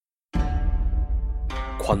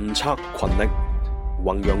群策群力，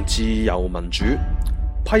弘揚自由民主，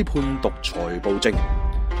批判獨裁暴政。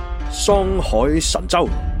桑海神州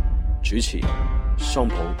主持桑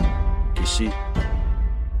普傑斯。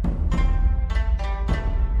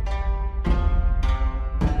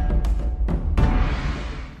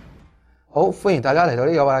好，歡迎大家嚟到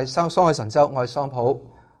呢個係桑海神州，我係桑普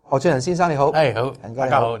何俊仁先生，你好。好，大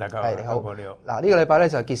家好，大家好，你好，你好。嗱，呢個禮拜咧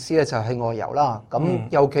就傑斯咧就係外遊啦。咁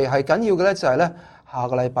尤其係緊要嘅咧就係咧下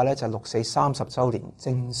個禮拜咧就係六四30週年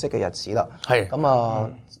正式嘅日子啦。係咁啊，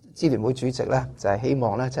支聯會主席咧就係希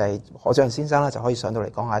望咧就係何俊仁先生咧就可以上到嚟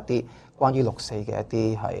講下一啲關於六四嘅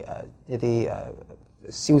一啲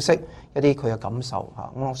消息，一啲佢嘅感受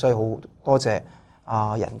嚇。咁所以好多謝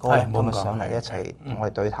阿仁哥今日上嚟一齊同我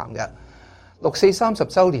哋對談嘅。六四30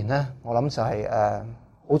週年咧，我諗就係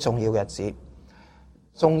好重要嘅日子，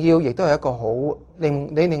重要亦都係一個好你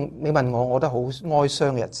問我覺得好哀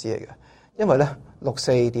傷嘅日子嚟嘅，因為咧六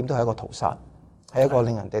四點都係一個屠殺，係一個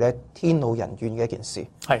令人哋咧天怒人怨嘅一件事。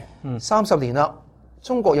係30年啦，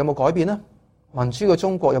中國有冇改變呢？民主嘅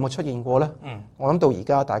中國有冇出現過呢？我諗到而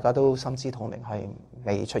家大家都心知肚明係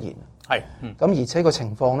未出現。係咁而且個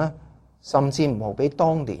情況咧，甚至唔好比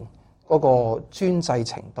當年嗰個專制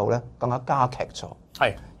程度咧更加加劇咗，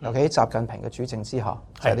尤其喺習近平嘅主政之下，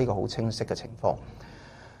就係呢個好清晰嘅情況。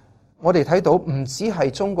我哋睇到唔止係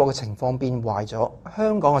中國嘅情況變壞咗，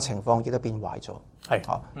香港嘅情況亦都變壞咗。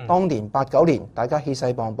當年89年大家氣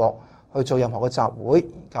勢磅礴去做任何嘅集會，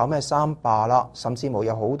搞咩三罷啦，甚至乎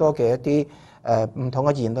有好多嘅一啲唔同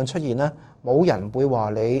嘅言論出現咧，冇人會話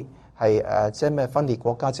你係即係咩分裂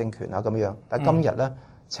國家政權啊咁樣。但係今日咧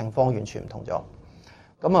情況完全唔同咗。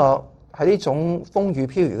咁啊喺呢種風雨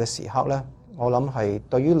飄搖嘅時刻咧，我諗係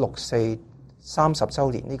對於六四30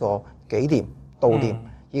週年呢個紀念、悼念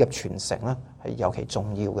以及傳承咧，係尤其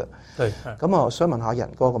重要嘅。咁啊，想問下仁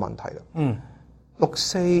哥個問題啦。六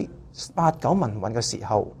四89民運嘅時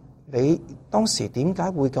候，你當時點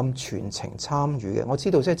解會咁全程參與嘅？我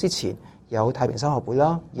知道即係之前有太平山學會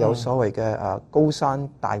啦，有所謂嘅高山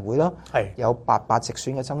大會啦，有88直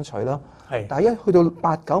選嘅爭取啦。但係一去到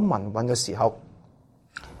89民運嘅時候，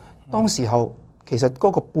當時候其實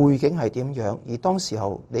嗰個背景係點樣？而當時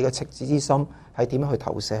候你嘅赤子之心係點樣去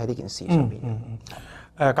投射喺呢件事上面？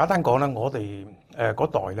簡單講咧，我哋嗰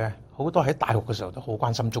代咧好多喺大學嘅時候都好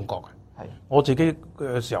關心中國嘅。我自己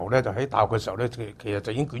嘅時候咧，就喺大學嘅時候咧，其實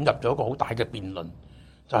就已經捲入咗一個好大嘅辯論，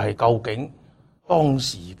就係究竟當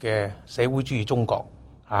時嘅社會主義中國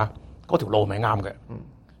嗰條路係咪啱嘅？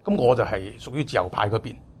咁我就係屬於自由派嗰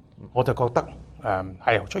邊，我就覺得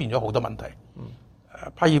係出現咗好多問題。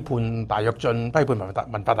批判大躍進、批判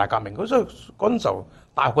文化大革命，所以嗰陣時候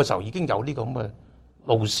大學嘅時候已經有呢個咁嘅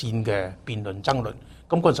路線嘅辯論爭論。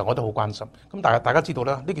咁嗰陣時候我都好關心。咁大家知道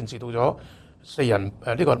啦，呢件事到咗四人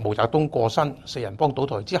呢個毛澤東過身、四人幫倒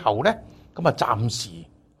台之後咧，咁啊暫時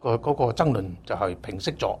嗰個爭論就係平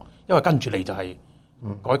息咗，因為跟住嚟就係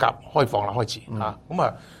改革開放啦開始咁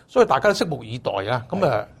啊，所以大家都拭目以待啦。咁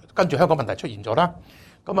啊跟住香港問題出現咗啦。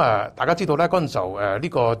咁啊，大家知道咧，嗰陣時候呢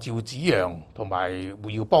個趙紫陽同埋胡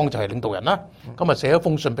耀邦就係領導人啦。咁啊寫咗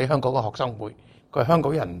封信俾香港嘅學生會，佢話香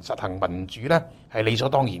港人實行民主咧係理所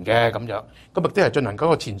當然嘅咁樣。咁亦都係進行嗰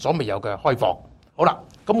個前所未有嘅開放。好啦，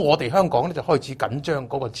咁我哋香港咧就開始緊張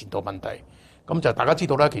嗰個前途問題。咁就大家知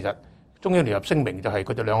道咧，其實中英聯合聲明就係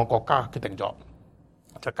佢哋兩個國家決定咗，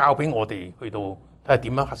就交俾我哋去到睇下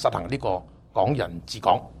點樣實行呢個港人治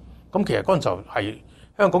港。咁其實嗰陣時候係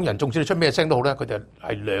香港人，縱使你出咩聲都好咧，佢哋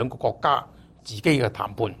係兩個國家自己嘅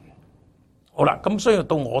談判。好啦，咁所以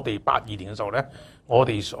到我哋82年嘅時候咧，我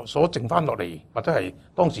哋所剩翻落嚟，或者係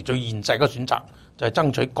當時最現實嘅選擇，就係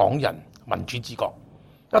爭取港人民主治國，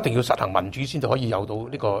一定要實行民主先至可以有到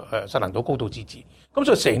呢個實行到高度自治。咁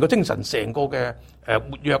所以成個精神、成個嘅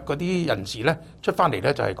活躍嗰啲人士咧，出翻嚟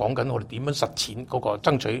咧就係講緊我哋點樣實踐嗰個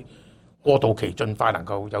爭取過渡期，盡快能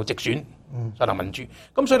夠有直選。實行民主，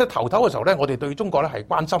咁所以咧頭嘅時候咧，我哋對中國咧係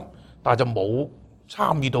關心，但係就冇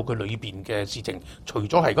參與到佢裏邊嘅事情。除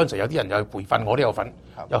咗係嗰陣時有啲人又去培訓，我都有份，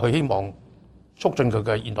又去希望促進佢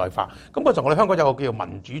嘅現代化。咁嗰陣我哋香港有個叫做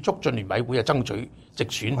民主促進聯委會，爭取直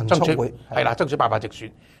選，爭取88直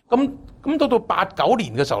選。咁到89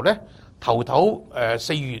年嘅時候咧，頭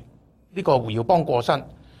4月呢個胡耀邦過身，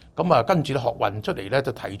咁啊跟住咧學運出嚟咧就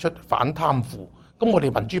提出反貪腐。咁我哋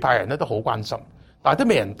民主派人咧都好關心。但係都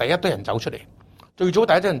未人第一堆人走出嚟，最早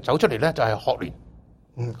第一堆人走出嚟咧就係學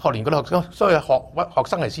聯，學聯嗰啲學生，所以學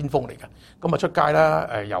生係先鋒嚟嘅。咁啊出街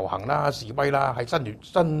啦，遊行啦，示威啦，喺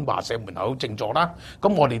新華社門口靜坐啦。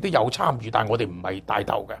咁我哋都有參與，但係我哋唔係帶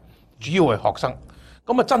頭嘅，主要係學生。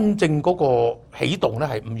咁啊真正嗰個起動咧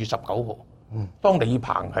係5月19號，當李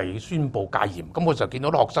鵬係宣布戒嚴，咁我就見到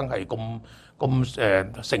啲學生係咁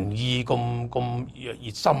誠意、咁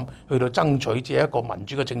熱心，去到爭取即係一個民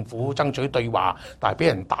主嘅政府，爭取對話，但係俾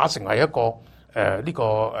人打成係一個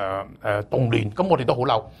動亂，咁我哋都好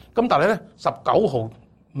嬲。咁但係咧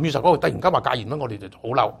5月19號突然間話戒嚴咧，我哋就好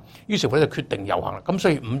嬲，於是乎咧就決定遊行啦。咁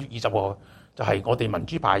所以5月20號就係我哋民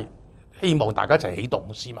主派希望大家一齊起動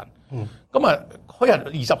市民。咁啊嗰日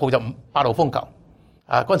20號就8號風球。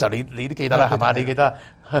嗰陣時候你都記得啦，係嘛？你記得？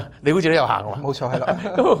你好似都有行喎。冇錯，係啦。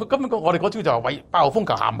咁我哋嗰朝就話喂8號風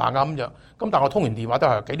球行唔行啊咁樣。咁但係我通完電話都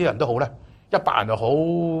係幾啲人都好咧，100人又好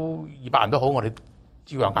，200人都好，我哋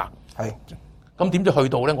照樣行。係。咁點知去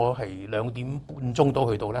到咧？我係2點半鐘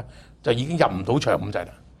到去到咧，就已經入唔到場咁滯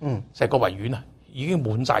啦。成個維園啊，已經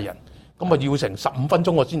滿晒人。咁啊要成15分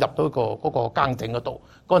鐘我先入到嗰個更亭嗰度。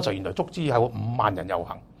嗰陣時原來足之有5萬人遊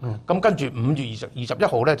行。咁跟住5月21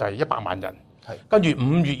號咧就係100萬人。跟住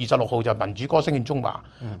5月26號就民主歌聲獻中華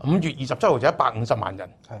，5月27號就150萬人，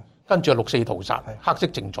跟住六四屠殺，黑色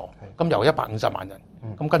靜坐，咁又150萬人，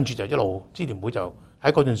咁跟住就一路支聯會就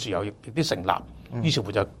喺嗰段時候亦都成立，於是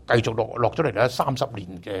乎就繼續落咗嚟咧30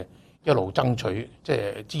年嘅一路爭取，即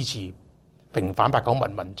係支持平反8·9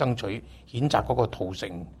民運，爭取譴責嗰個屠城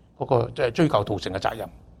嗰個即係追究屠城嘅責任。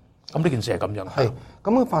咁呢件事係咁樣。係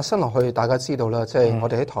咁發生落去，大家知道啦，即係我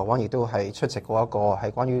哋喺台灣亦都係出席過一個係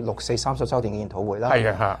關於六四30週年嘅研討會啦。係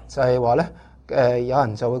嘅嚇，就係話咧，有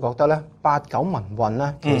人就會覺得咧8·9民運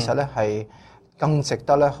咧，其實咧係更值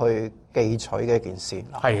得咧去記取嘅一件事。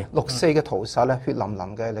係六四嘅屠殺咧，血淋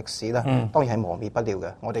淋嘅歷史咧，當然係磨滅不了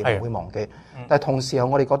嘅，我哋唔會忘記。但係同時候，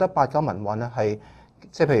我哋覺得8·9民運咧係。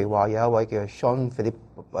即係譬如話有一位叫 Jean-Philippe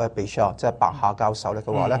Bichat， 即係白夏教授咧，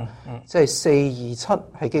佢話咧，即係4·27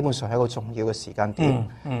係基本上係一個重要嘅時間點，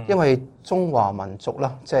因為中華民族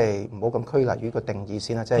啦，即係唔好咁拘泥於個定義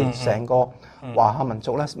先啦，即係成個華夏民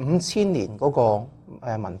族咧5000年嗰個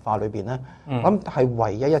文化裏邊咧，我諗係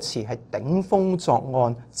唯一一次係頂風作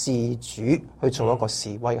案自主去做一個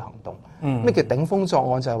示威行動。咩叫頂風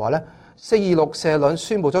作案？就係話咧426社論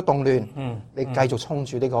宣佈咗動亂，你繼續衝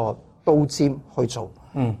住呢個刀尖去做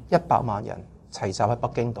，100萬人齊集喺北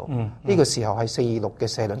京度。呢個時候係426嘅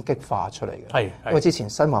社論激化出嚟嘅。因為之前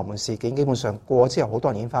新華門事件基本上過之後，好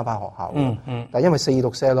多人已經翻學校。但係因為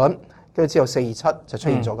426社論，跟住之後4·27就出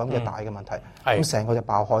現咗咁嘅大嘅問題，咁成個就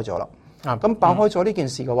爆開咗啦。咁爆開咗呢件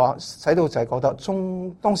事嘅話，使到就係覺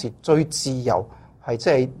得當時最自由係即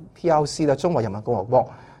係 PRC 啦，中華人民共和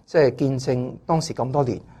國，即係見證當時咁多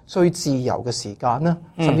年最自由嘅時間啦，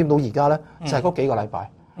甚至到而家咧就係嗰幾個禮拜。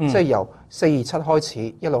即係由4·27開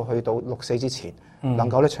始，一路去到六四之前，能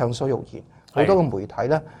夠咧暢所欲言，好多個媒體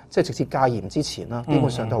咧，即係直接戒嚴之前啦，基本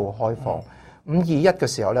上都好開放。5·21嘅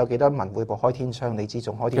時候咧，我記得文匯報開天窗，李志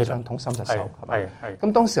仲開天窗，通心疾首，係咪？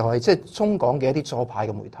咁當時候係即係中港嘅一啲左派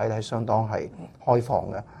嘅媒體咧，係相當係開放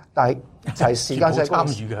嘅，但係就係時間就係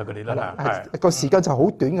參與嘅佢哋啦，係個時間就好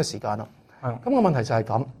短嘅時間啦。咁個問題就係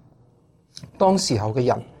咁，當時候嘅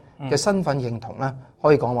人嘅身份認同咧，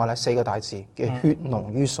可以講話咧4個大字嘅血濃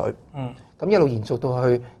於水。咁一路延續到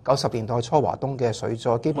去90年代初華東嘅水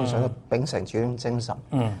災，基本上都秉承住呢種精神。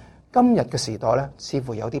今日嘅時代咧，似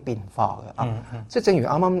乎有啲變化嘅。即係正如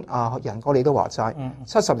啱啱仁哥你都話齋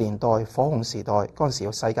，70年代火紅時代嗰陣時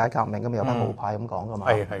有世界革命咁，有班武派咁講噶嘛。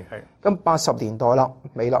咁80年代啦，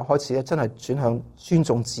尾啦開始咧，真係轉向尊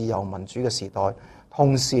重自由民主嘅時代，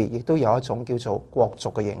同時亦都有一種叫做國族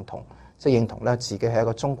嘅認同。即係認同咧，自己係一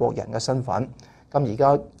個中國人嘅身份。咁而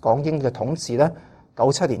家港英嘅統治咧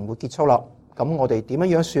，97年會結束啦。咁我哋點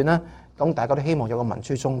樣算咧？咁大家都希望有個民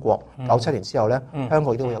主中國。97年之後咧，香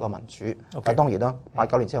港亦都會有個民主。但當然啦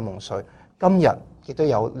，89年之後夢碎。今日亦都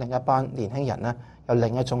有另一班年輕人咧，有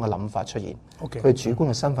另一種嘅諗法出現。佢主觀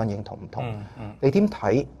嘅身份認同唔同。你點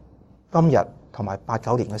睇今日同埋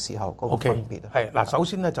89年嘅時候嗰個分別啊？係嗱，首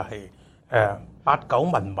先咧就係8·9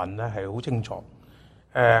民運咧係好清楚。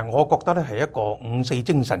我覺得咧係一個5·4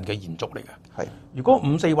精神嘅延續嚟嘅。如果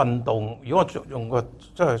5·4運動，如果我用個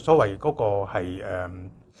即係所謂嗰個係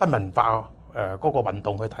新文化嗰個運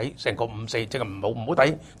動去睇成個5·4，即係唔好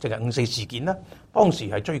睇淨係5·4事件啦。當時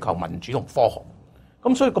係追求民主同科學。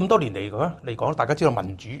咁所以咁多年嚟講，大家知道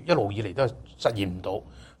民主一路以嚟都係實現唔到。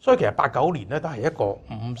所以其實89年咧都係一個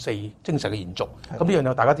5·4精神嘅延續。咁呢樣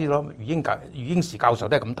就大家知道，余英時教授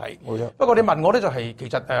都係咁睇。不過你問我咧，就係其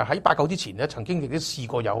實喺89之前咧，曾經亦都試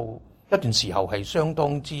過有一段時候係相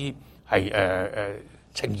當之係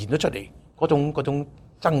呈現咗出嚟嗰種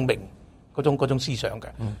爭鳴嗰種思想嘅。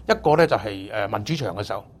一個咧就係民主牆嘅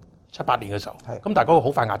時候， 78年嘅時候，咁但係嗰個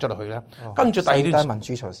好快壓咗落去咧。跟住第二段西單民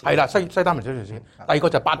主措施係啦，西單民主措施。第二個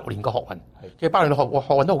就係86年嘅學運，其實86年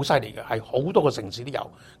學運都好犀利嘅，係好多個城市都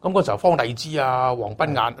有。咁嗰時候方勵之啊、黃賓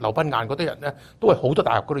晏、劉賓晏嗰啲人咧，都係好多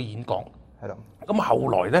大學嗰度演講。係啦。咁後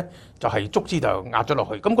來咧就係足之就壓咗落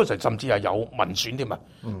去。咁嗰時甚至係有民選添啊，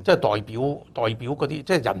即係代表嗰啲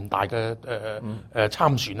即係人大嘅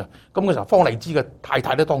參選啊。咁嗰時候方勵之嘅太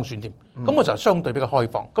太都當選添。咁嗰時候相對比較開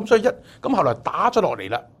放。咁所以咁後來打咗落嚟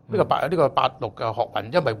啦。呢個86嘅學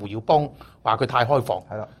運，因為胡耀邦話佢太開放，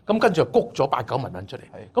係啦。咁跟住就谷咗89民運出嚟。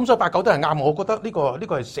咁所以89都係啱。我覺得呢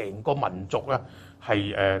個係成個民族啊，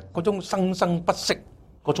係嗰種生生不息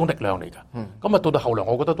嗰種力量嚟㗎。咁啊到後來，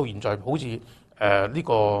我覺得到現在好似呢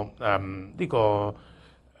個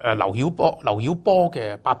劉曉波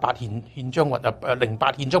嘅88憲章運08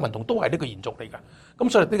憲章運動都係呢個延續嚟㗎。咁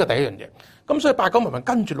所以呢個第一樣嘢。咁所以89民運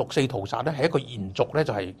跟住6四屠殺咧係一個延續咧，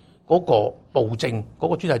就係嗰個暴政嗰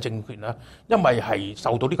個專制政權啦，因為係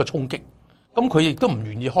受到呢個衝擊，咁佢亦都唔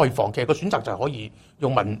願意開放。其實個選擇就係可以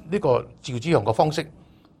用呢個趙紫陽嘅方式，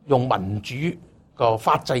用民主個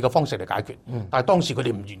法制嘅方式嚟解決。但係當時佢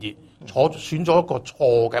哋唔願意，選咗一個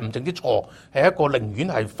錯嘅，唔淨止錯，係一個寧願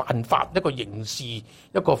係犯法，一個刑事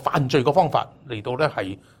一個犯罪嘅方法嚟到咧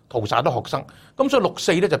係屠殺啲學生。咁所以6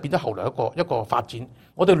四咧就變咗後來一個發展。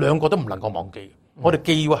我哋兩個都唔能夠忘記。我哋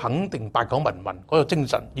既要肯定89民運嗰個精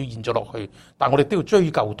神要延續落去，但係我哋都要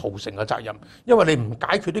追究屠城嘅責任，因為你唔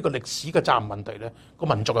解決呢個歷史嘅責任問題咧，個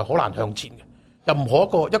民族係好難向前嘅。任何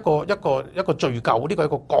一個罪疚，呢個係一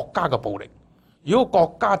個國家嘅暴力。如果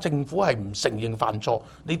國家政府係唔承認犯錯，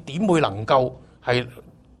你點會能夠係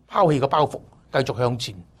拋棄個包袱，繼續向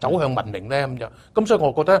前走向文明咧咁樣？咁所以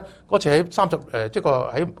我覺得嗰次喺即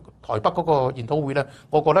係喺台北嗰個研討會咧，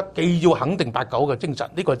我覺得既要肯定89嘅精神，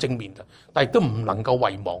呢個係正面嘅，但係都唔能夠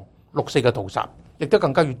遺忘6四嘅屠殺，亦都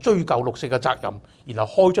更加要追究6四嘅責任，然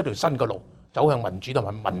後開出條新嘅路，走向民主同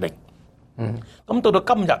埋文明。咁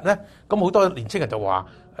到今日咧，咁好多年青人就話：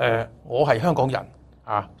我係香港人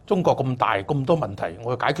啊，中國咁大咁多問題，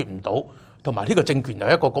我又解決唔到，同埋呢個政權又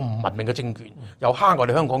係一個咁唔文明嘅政權，又蝦我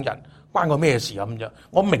哋香港人，關我咩事啊咁樣？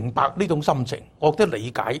我明白呢種心情，我覺得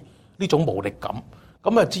理解呢種無力感。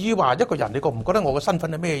咁啊，至於話一個人，你覺唔覺得我嘅身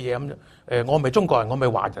份係咩嘢咁樣？我係咪中國人？我係咪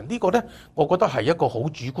華人？呢個咧，我覺得係一個好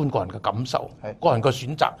主觀個人嘅感受，個人嘅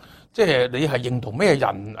選擇。即係你係認同咩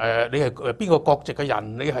人？你係邊個國籍嘅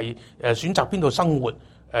人？你係選擇邊度生活？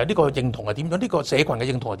呢個認同係點樣？呢個社群嘅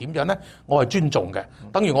認同係點樣咧？我係尊重嘅。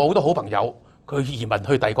等於我好多好朋友，佢移民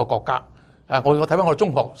去第二個國家。我睇翻我哋中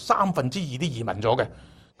學2/3都移民咗嘅。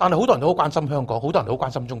但係好多人都好關心香港，好多人都好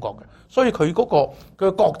關心中國嘅，所以佢佢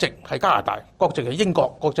嘅國籍係加拿大，國籍係英國，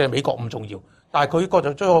國籍係美國唔重要。但係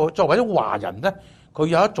佢作為一個華人咧，佢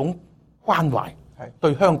有一種關懷，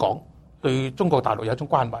對香港、對中國大陸有一種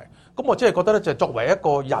關懷。咁我真係覺得咧，就係作為一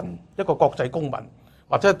個人、一個國際公民，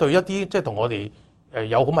或者對一啲即係同我哋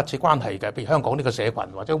有好密切關係嘅，譬如香港呢個社群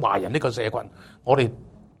或者華人呢個社群，我哋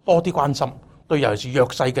多啲關心，對尤其是弱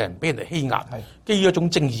勢嘅人俾人哋欺壓，基於一種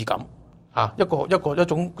正義感。一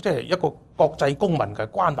種即係一個國際公民嘅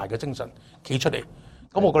關懷嘅精神企出嚟，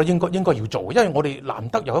咁我覺得應該要做，因為我哋難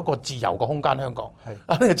得有一個自由嘅空間，香港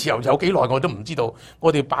呢個自由有幾耐我都唔知道，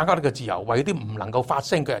我哋把握呢個自由，為啲唔能夠發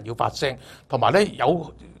聲嘅人要發聲，同埋咧有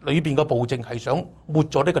裏邊嘅暴政係想抹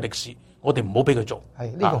咗呢個歷史，我哋唔好俾佢做。係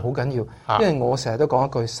呢個好緊要，因為我成日都講一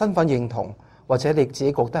句身份認同。或者你自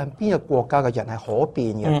己覺得係邊個國家嘅人係可變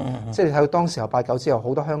嘅，即係你睇到當時候89之後，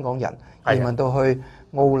好多香港人移民到去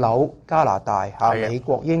澳紐、加拿大、美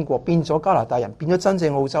國、英國，變咗加拿大人，變咗真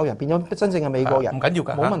正澳洲人，變咗真正嘅美國人，唔緊要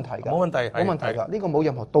㗎，冇問題㗎，冇問題㗎，呢個冇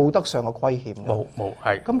任何道德上嘅虧欠嘅，冇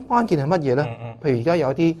係。咁關鍵係乜嘢咧？譬如而家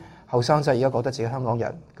有啲後生仔而家覺得自己香港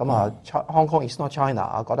人，咁啊 Hong Kong is not China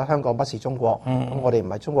啊，覺得香港不是中國，咁我哋唔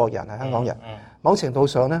係中國人係香港人。某程度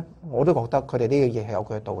上咧，我都覺得佢哋呢個嘢係有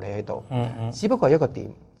佢嘅道理喺度。只不過係一個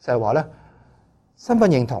點，就係話咧，身份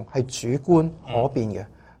認同係主觀可變嘅，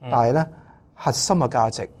但係咧核心嘅價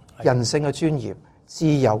值、人性嘅尊嚴、自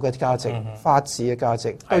由嘅價值、法治嘅價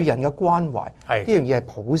值、對人嘅關懷，呢樣嘢係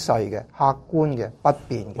普世嘅、客觀嘅、不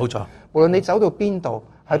變嘅。冇錯，無論你走到邊度，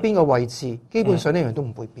喺邊個位置，基本上呢樣都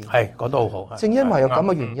唔會變。係講得好好。正因為有咁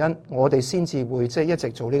嘅原因，我哋先至會即係一直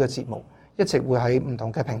做呢個節目。一直會喺唔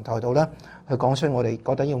同嘅平台度咧，去講出我哋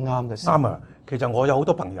覺得要啱嘅事。啱啊！其實我有好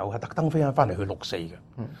多朋友係特登飛翻嚟去6四嘅。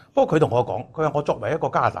不過佢同我講，佢話我作為一個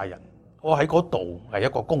加拿大人，我喺嗰度係一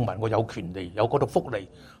個公民，我有權利，有嗰度福利，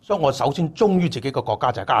所以我首先忠於自己個國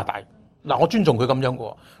家就係加拿大。嗱，我尊重佢咁樣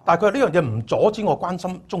嘅，但係佢話呢樣嘢唔阻止我關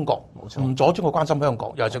心中國，唔阻止我關心香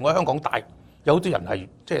港。尤其是我喺香港大，有啲人係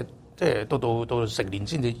即係到成年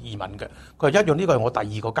先至移民嘅。佢話一樣呢個係我第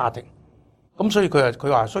二個家庭。咁所以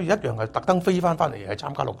佢話，所以一樣係特登飛翻嚟係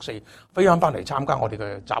參加六四，飛翻嚟參加我哋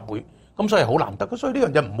嘅集會。咁所以好難得，所以呢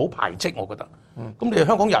樣嘢唔好排斥，我覺得。咁你哋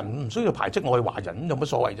香港人唔需要排斥我哋華人，有乜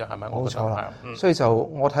所謂啫？係咪？冇錯啦。所以就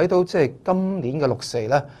我睇到即係今年嘅六四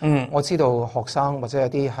咧，我知道學生或者有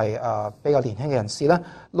啲係比較年輕嘅人士咧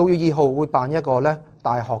，6月2號會辦一個咧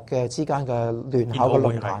大學嘅之間嘅聯考嘅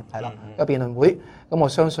論壇，係啦，有辯論會。咁我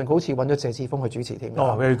相信好似揾咗謝志峰去主持添。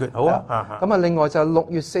哦，very good，好啊。咁啊，另外就6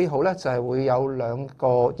月4號咧，就係會有兩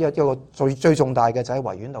個一個最重大嘅就喺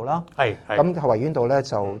維園度啦。係。咁喺維園度咧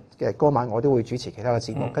就嘅嗰晚我都會主持其他嘅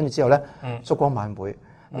節目，跟住之後咧燭光晚會，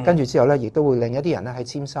跟住之後咧亦都會另一啲人咧喺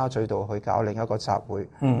尖沙咀度去搞另一個集會。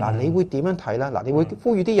嗱，你會點樣睇咧？嗱，你會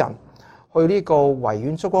呼籲啲人去呢個維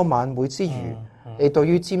園燭光晚會之餘，你對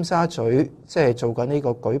於尖沙咀即係做緊呢個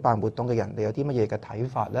舉辦活動嘅人，你有啲乜嘢嘅睇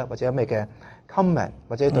法咧？或者有咩嘅 comment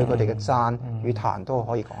或者對佢哋嘅讚與彈都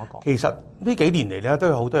可以講一講。其實呢幾年嚟咧，都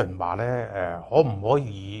有好多人話咧，可唔可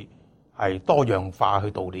以係多樣化去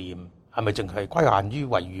悼念？係咪淨係歸限於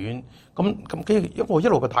維園？咁我一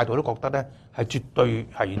路嘅態度都覺得咧，係絕對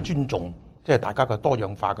係尊重，即係大家嘅多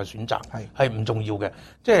樣化嘅選擇，係唔重要嘅。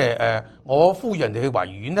即係我呼籲人哋去維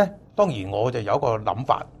園咧，當然我就有一個諗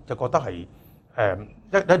法，就覺得係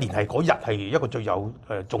一年係嗰日係一個最有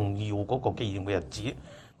重要嗰個紀念嘅日子。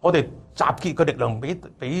我哋集結嘅力量俾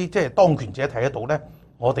即係當權者睇得到咧，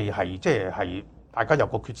我哋係即係大家有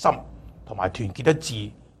個決心同埋團結一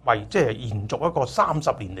致，為即係延續一個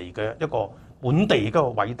30年嚟嘅一個本地一個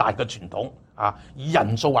偉大嘅傳統啊！以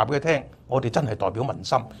人數話俾佢聽，我哋真係代表民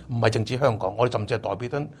心，唔係淨止香港，我哋甚至係代表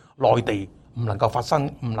緊內地唔能夠發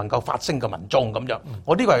聲嘅民眾咁樣。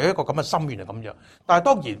我呢個係一個咁嘅心願係咁樣。但係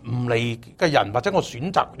當然唔嚟嘅人或者我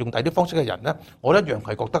選擇用第啲方式嘅人咧，我一樣係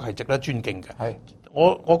覺得係值得尊敬嘅。係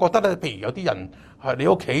我覺得咧，譬如有啲人係你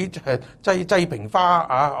屋企製瓶花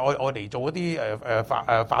啊，愛嚟做一啲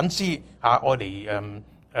反思啊，愛嚟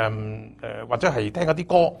或者係聽一啲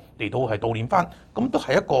歌嚟到係悼念翻，咁都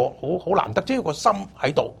係一個好難得，即係個心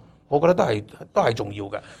喺度，我覺得都係重要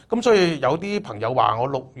嘅。咁所以有啲朋友話我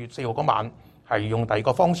6月4號嗰晚係用第二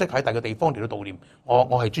個方式喺第二個地方嚟到悼念，我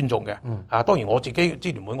係尊重嘅。當然我自己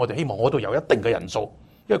支聯會，我哋希望我度有一定嘅人數，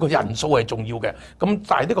因為個人數係重要嘅。咁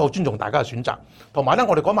但係呢個尊重大家嘅選擇，同埋咧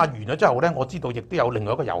我哋嗰晚完咗之後咧，我知道亦都有另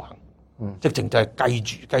外一個遊行。直情就係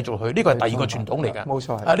繼續去，呢個係第二個傳統嚟嘅。冇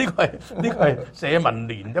錯。呢個係社民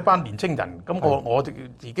聯一班年青人。咁我自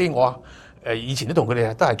己以前都同佢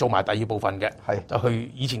哋都係做埋第二部分嘅。就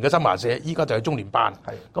去以前嘅新華社，依家就係中聯辦。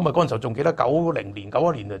咁啊嗰陣時候仲記得91年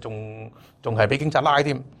啊，仲係俾警察拉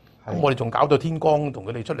添。咁我哋仲搞到天光同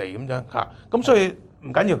佢哋出嚟咁樣嚇。咁所以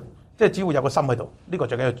唔緊要。即係只會有個心喺度，呢個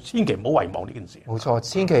最緊要，千祈唔好遺忘呢件事。冇錯，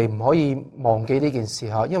千祈唔可以忘記呢件事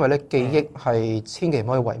嚇，因為咧記憶係千祈唔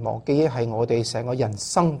可以遺忘，記憶係我哋成個人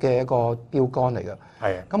生嘅一個標杆嚟嘅。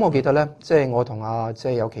係。咁我記得咧，即係我同即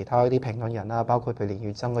係有其他啲評論人啦，包括譬如連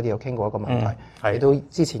月增嗰啲有傾過一個問題，亦都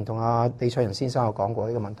之前同李卓人先生有講過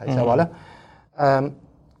呢個問題，就係話咧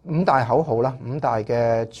5大口號啦，5大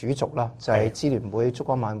嘅主軸啦，就係支聯會燭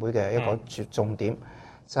光晚會嘅一個重點，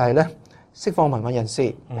就係咧。釋放民運人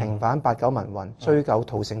士，平反89民運，追究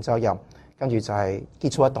屠城責任，跟住就係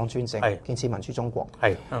結束一黨專政，建設民主中國。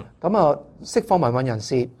咁啊，釋放民運人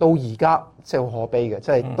士到而家即係好可悲嘅，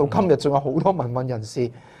即係到今日仲有好多民運人士，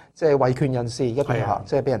即係維權人士一邊下，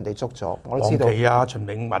即係俾人哋捉咗。我都知道。黃琦啊、秦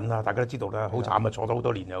永敏啊，大家都知道啦，好慘啊，坐咗好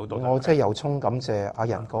多年有好多。我即係由衷感謝阿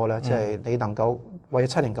仁哥咧，即係你能夠為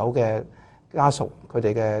709嘅家屬、佢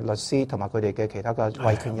哋嘅律師同埋佢哋嘅其他嘅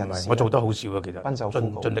維權人士，我做得好少嘅，其實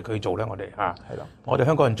盡力去做咧，我哋嚇。係啦，我哋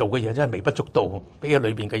香港人做嘅嘢真係微不足道，比起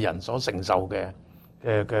裏邊嘅人所承受嘅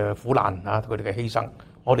苦難啊，佢哋嘅犧牲，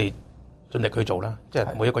我哋盡力去做啦，即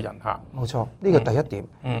係每一個人嚇。冇錯，呢個第一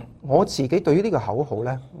點。我自己對於呢個口號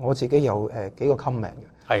咧，我自己有幾個 comment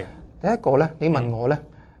嘅。係。第一個咧，你問我咧，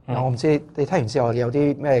我唔知你聽完之後你有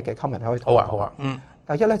啲咩嘅 comment 可以討論。好啊。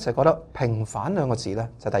第一咧就係覺得平反兩個字咧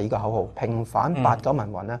就第二個口號，平反89民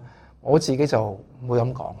運咧，我自己就唔會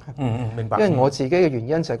咁講。明白。因為我自己嘅原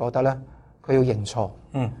因就係覺得咧，佢要認錯。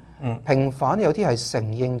平反有啲係承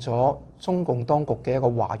認咗中共當局嘅一個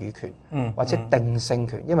話語權，或者定性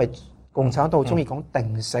權，因為共產黨好中意講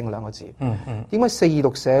定性兩個字。點解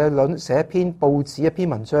426寫一篇報紙一篇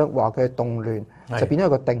文章話佢係動亂，就變咗一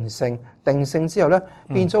個定性？定性之後咧，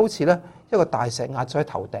變咗好似咧一個大石壓咗喺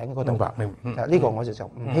頭頂嗰度。明白。呢個我就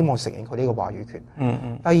唔希望承認佢呢個話語權。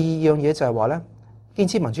第二樣嘢就係話咧，建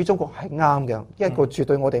設民主中國係啱嘅，一個絕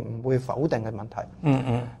對我哋唔會否定嘅問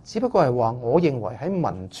題。只不過係話，我認為喺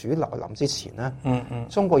民主來臨之前咧，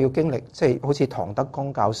中國要經歷即係好似唐德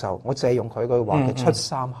剛教授，我借用佢句話嘅出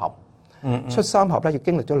三峽。出三峽咧要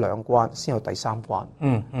經歷咗2關先有第3關。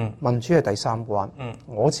民主係第3關。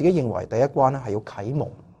我自己認為第一關咧係要啟蒙。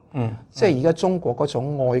即係而家中國嗰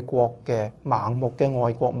種愛國嘅盲目嘅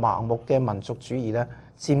愛國、盲目嘅民族主義咧，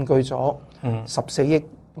佔據咗14億，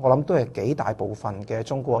我諗都係幾大部分嘅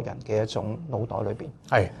中國人嘅一種腦袋裏邊。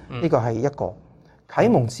呢個係一個啟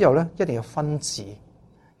蒙之後咧，一定要分治，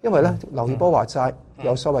因為咧劉曉波話齋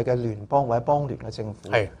有所謂嘅聯邦或者邦聯嘅政府，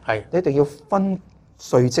你一定要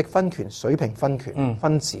垂直分權、水平分權、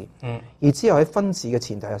分治，而之後喺分治嘅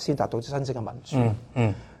前提下先達到真正嘅民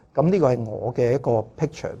主。咁呢個係我嘅一個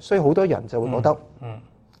picture， 所以好多人就會覺得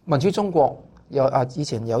民主中國以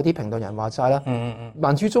前有啲評論人話齋啦，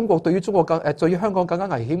民主中國對於中國對於香港更加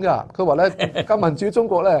危險㗎。佢話咧，咁民主中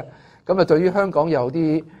國咧，咁對於香港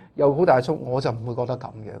有好大嘅衝，我就唔會覺得咁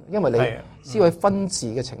樣，因為你只要喺分治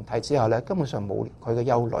嘅情態之下咧，根本上冇佢嘅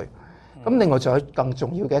憂慮。咁另外仲有更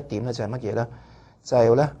重要嘅一點咧，就係乜嘢咧？就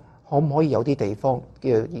係咧，可唔可以有啲地方叫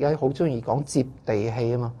而家好中意講接地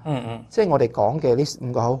氣啊嘛？即係我哋講嘅呢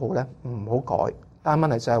5個口號咧，唔好改。但係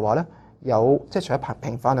問題就係話咧，即係除咗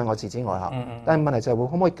平反2個字之外嚇，但係問題就係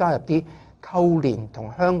可唔可以加入啲扣連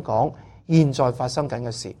同香港現在發生緊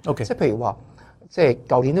嘅事？即係譬如話，即係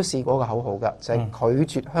舊年都試過個口號㗎，就係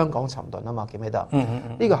拒絕香港沉淪啊嘛，記唔記得？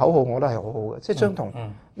呢個口號我覺得係好好嘅，即係將同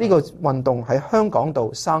呢個運動喺香港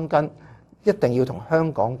度生根，一定要同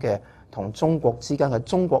香港嘅同中國之間嘅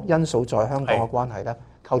中國因素在香港嘅關係咧，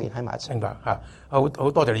扣連喺埋一齊。明白嚇，好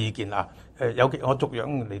多謝你意見啦。我逐樣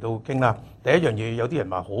嚟到傾啦。第一樣嘢，有啲人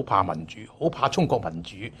話好怕民主，好怕中國民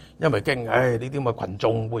主，因為驚呢啲咁嘅群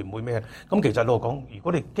眾會唔會咩？咁其實老實講，如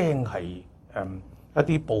果你驚係一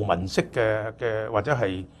啲暴民式嘅或者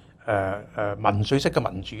係民粹式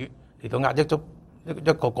嘅民主嚟到壓抑咗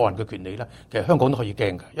一個個人嘅權利咧，其實香港都可以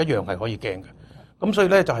驚嘅，一樣係可以驚嘅。咁所以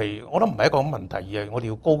咧就係我諗唔係一個問題，而係我哋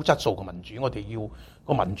要高質素嘅民主，我哋要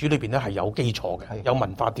個民主裏邊咧係有基礎嘅，有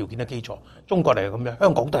文化條件嘅基礎。中國嚟係咁樣，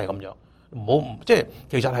香港都係咁樣。即係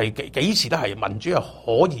其實係幾時都係民主係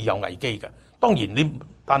可以有危機嘅。當然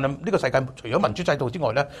但係呢個世界除咗民主制度之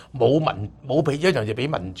外咧，冇比一樣嘢比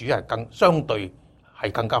民主係相對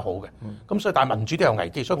係更加好嘅。咁所以但係民主都有危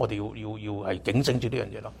機，所以我哋要係警醒住呢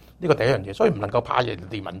樣嘢咯。呢個第一樣嘢，所以唔能夠怕人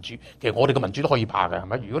哋民主。其實我哋嘅民主都可以怕嘅，係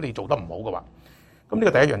咪？如果你做得唔好嘅話。咁呢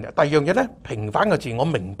個第一樣嘢，第二樣嘢咧，平反嘅字我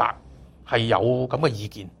明白係有咁嘅意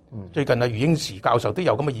見。最近余英時教授都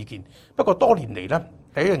有咁嘅意見。不過多年嚟咧，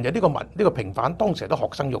第一樣嘢呢個平反當時係都學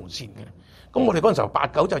生用先嘅。咁我哋嗰陣時候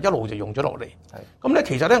89就一路就用咗落嚟。咁咧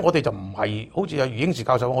其實咧我哋就唔係好似余英時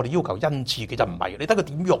教授我哋要求恩賜，其實唔係。你睇佢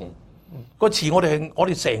點用個詞，我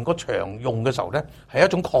哋成個場用嘅時候咧係一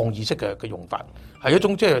種抗議式嘅用法，係一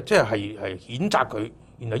種即係譴責佢，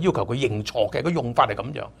然後要求佢認錯嘅個用法係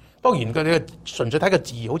咁樣。當然佢純粹睇個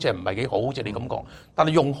字好似係唔係幾好，好似你咁講。但係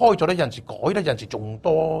用開咗咧，有陣時改咧，有陣時仲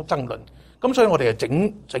多爭論。咁所以我哋係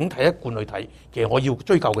整體一貫去睇，其實我要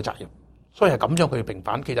追究嘅責任。所以係咁樣去平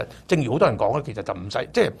反。其實正如好多人講咧，其實就唔使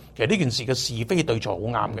即係其實呢件事嘅是非對錯好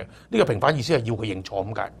啱嘅。呢個平反意思係要佢認錯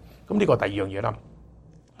咁解。咁呢個第二樣嘢啦。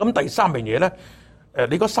咁第三樣嘢咧，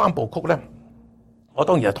你嗰3部曲咧，我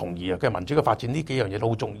當然係同意啊。嘅民主嘅發展呢幾樣嘢都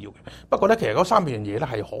好重要嘅。不過咧，其實嗰3樣嘢咧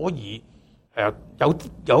係可以。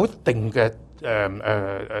有一定嘅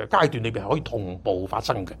階段裏邊係可以同步發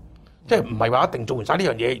生嘅，即係唔係話一定做完晒呢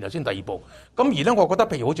樣嘢，然後先第2步。咁而咧，我覺得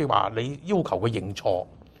譬如好似話你要求佢認錯，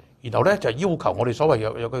然後咧就要求我哋所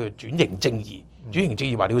謂有個轉型正義。轉型正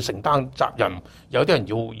義話你要承擔責任，有啲人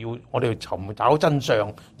要我哋尋找真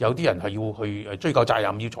相，有啲人係要去追究責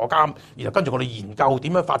任，要坐監，然後跟住我哋研究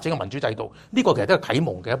點樣發展個民主制度。呢個其實都係啟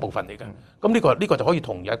蒙嘅一部分嚟嘅。咁呢個就可以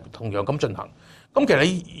同樣咁進行。咁其實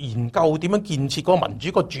你研究點樣建設嗰個民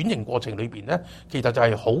主個轉型過程裏邊咧，其實就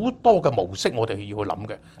係好多嘅模式我哋要去諗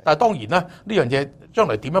嘅。但係當然啦，呢樣嘢將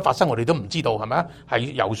來點樣發生我哋都唔知道，係咪啊？係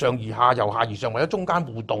由上而下，由下而上，或者中間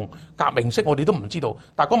互動革命式我哋都唔知道。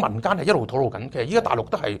但係嗰民間係一路討論緊。其實依家大陸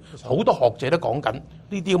都係好多學者都講緊呢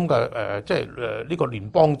啲咁嘅即係呢個聯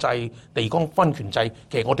邦制、地方分權制，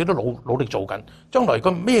其實我哋都努力做緊。將來個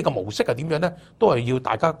咩嘅模式係點樣咧，都係要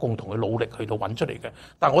大家共同去努力去到揾出嚟嘅。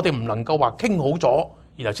但係我哋唔能夠話傾好咗，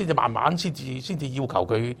然後先至慢慢先至要求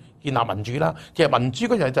佢建立民主啦。其實民主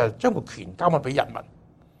嗰樣就係將個權交翻俾人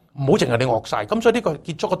民，唔好淨係你惡晒。咁所以呢個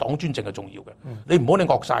結束個黨專政係重要嘅。你唔好你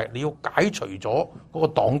惡晒，你要解除咗嗰個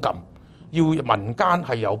黨禁，要民間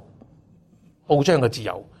係有報章嘅自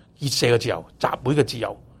由、結社嘅自由、集會嘅自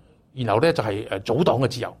由，然後咧就係組黨嘅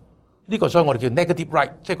自由。呢個所以我哋叫 negative right，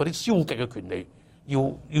 即係嗰啲消極嘅權利，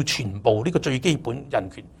要全部呢個最基本人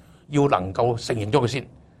權，要能夠承認咗佢先，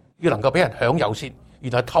要能夠俾人享有先，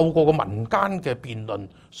然後透過個民間嘅辯論、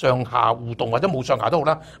上下互動或者冇上下都好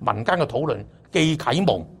啦，民間嘅討論既啟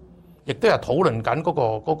蒙，亦都係討論緊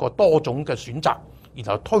嗰個多種嘅選擇，然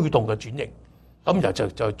後推動嘅轉型。咁然後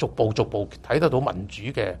就逐步睇得到民主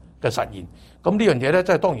嘅實現。咁呢樣嘢咧，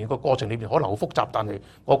即係當然個過程裏邊可能好複雜，但係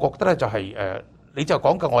我覺得咧就係你就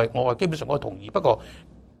講嘅我基本上我同意，不過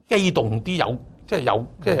機動啲即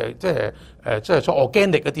係所謂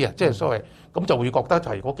organic嗰啲啊，即係所謂咁就會覺得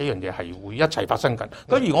係嗰幾樣嘢係會一齊發生緊。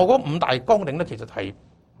咁而我嗰5大綱領咧，其實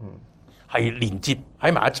係連接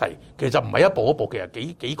喺埋一齊，其實唔係一步一步，其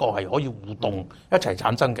實幾個係可以互動一齊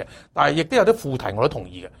產生嘅。但係亦都有啲副題我都同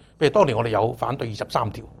意嘅，譬如當年我哋有反對23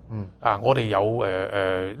條，我哋有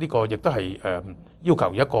呢個亦都係要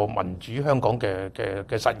求一個民主香港嘅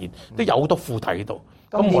實現，都有好多副題喺度。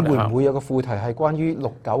今年會唔會有個副題係關於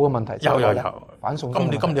69嘅問題？有反送。今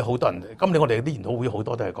年好多人，今年我哋啲研討會好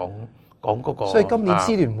多都係講嗰個。所以今年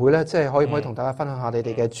支聯會咧，即係可以同大家分享下你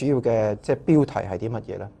哋嘅主要嘅即係標題係啲乜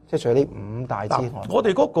嘢咧？即係除咗呢5大之外，我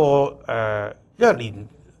哋嗰個因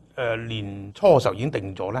為年初嘅時候已經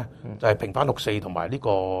定咗咧，就係平反64同埋呢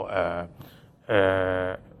個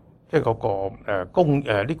即係嗰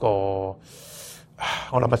個呢個，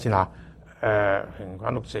我諗下先嚇。平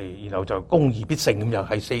反64，然後就公義必勝咁，又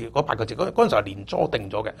係嗰8個字。嗰陣時係年初定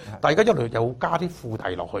咗嘅，但係而家一路有加啲副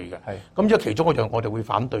題落去嘅。咁因為其中一樣，我哋會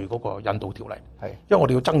反對嗰個引渡條例。因為我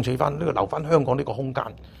哋要爭取翻呢個留翻香港呢個空間。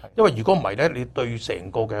因為如果唔係咧，你對成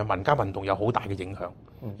個嘅民間運動有好大嘅影響。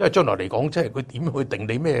因為將來嚟講，即係佢點去定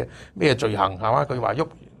你咩罪行係嘛？佢話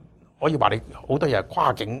可以話你好多嘢係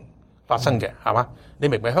跨境發生嘅係嘛？你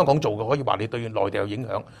明明香港做嘅，可以話你對內地有影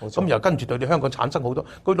響，咁又跟住對你香港產生好多。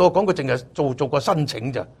佢老實講，佢淨係做個申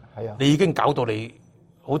請咋，你已經搞到你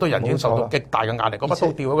好多人已經受到極大嘅壓力，嗰把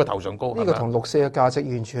刀掉喺個頭上高。呢個同64嘅價值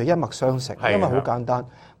完全係一脈相承，因為好簡單。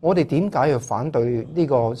我哋點解要反對呢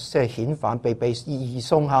個即係遣返被移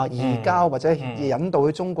送移交或者引渡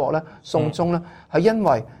去中國咧？送中咧係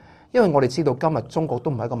因為我哋知道今日中國都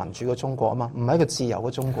唔係一個民主嘅中國啊嘛，唔係一個自由嘅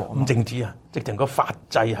中國。咁政治啊，直情個法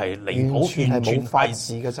制係離譜，完全係冇法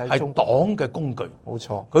治嘅制度，係黨嘅工具。冇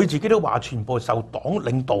錯，佢自己都話全部受黨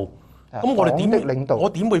領導。咁我哋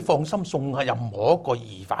點會放心送下任何一個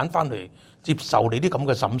疑犯翻嚟接受你啲咁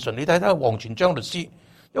嘅審訊？你睇睇王全璋律師，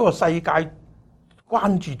一個世界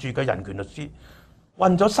關注住嘅人權律師，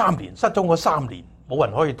困咗3年，失蹤咗3年，冇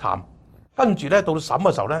人可以探。跟住咧到審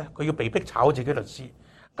嘅時候咧，佢要被逼炒自己律師。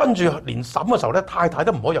跟住連審嘅時候咧，太太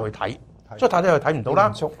都唔可以入去睇，所以太太又睇唔到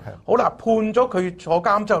啦。好啦，判咗佢坐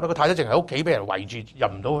監之後咧，個太太淨係喺屋企俾人圍住，入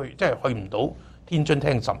唔到去，即係去唔到天津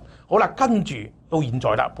聽審。好啦，跟住到現在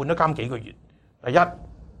啦，判咗監幾個月。第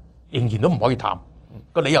一，仍然都唔可以探，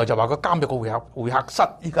個理由就話個監獄個會客室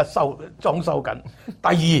依家裝修緊。第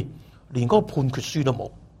二，連嗰個判決書都冇。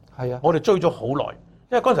係啊，我哋追咗好耐，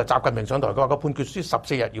因為嗰陣時習近平上台，佢話個判決書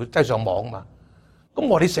14日要擠上網啊嘛。咁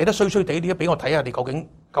我哋寫得衰衰地，你俾我睇下，你究竟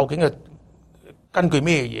係根據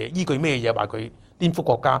咩嘢，依據咩嘢話佢顛覆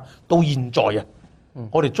國家？到現在啊，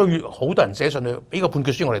我哋追好多人寫信去，俾個判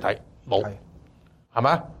決書我哋睇，冇，係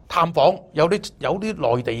咪？探訪有啲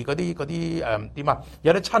內地嗰啲點啊？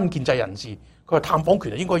有啲親建制人士，佢話探訪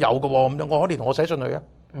權係應該有嘅喎，咁樣我可以同我寫信去啊。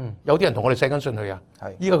有啲人同我哋寫緊信去啊。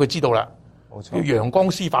依家佢知道啦。叫陽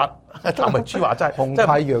光司法，譚文珠話真係紅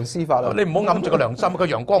太陽司法啦！你唔好揞住個良心，佢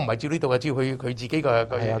陽光唔係照呢度嘅，照佢自己嘅。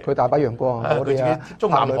係啊，佢大把陽光啊！佢自己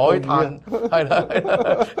中南海灘係啦，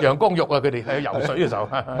陽光浴啊！佢哋喺游水嘅時候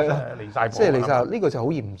係啦，離曬譜。即係離曬，呢個就好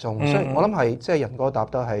嚴重。所以我諗係即係仁哥答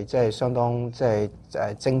得係即係相當即係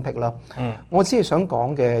精闢啦。我只係想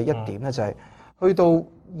講嘅一點咧就係去到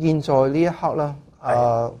現在呢一刻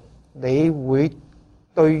啦，你會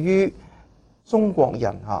對於中國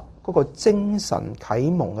人嚇嗰個精神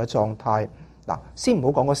啟蒙嘅狀態，嗱，先唔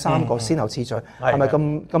好講嗰3個先後次序，係咪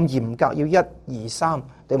咁嚴格？要1、2、3，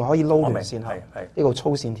你咪可以撈亂線後？呢個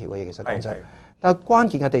粗線條嘅嘢其實講真，但係關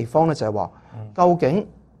鍵嘅地方咧就係話，究竟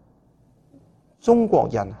中國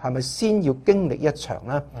人係咪先要經歷一場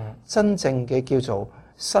咧真正嘅叫做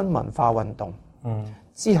新文化運動，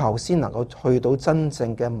之後先能夠去到真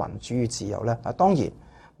正嘅民主與自由咧？嗱，當然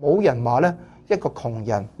冇人話咧。一個窮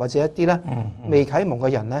人或者一啲咧未啟蒙嘅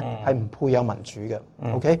人咧係唔配有民主嘅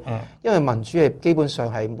，OK？因為民主係基本上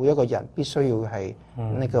係每一個人必須要係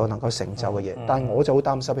呢個能夠成就嘅嘢。但係我就好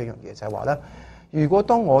擔心一樣嘢，就係話咧，如果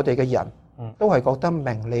當我哋嘅人都係覺得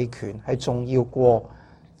名利權係重要過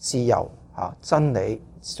自由嚇真理，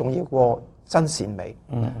重要過真善美，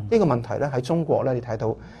呢個問題咧喺中國咧，你睇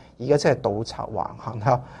到而家真係倒插橫行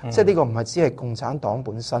啦。即係呢個唔係只係共產黨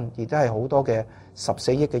本身，而都係好多嘅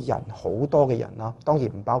14億嘅人，好多嘅人啦。當然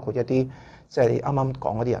唔包括一啲即係你啱啱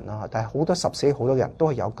講嗰啲人啦。但係好多14億好多人都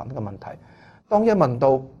係有咁嘅問題。當一問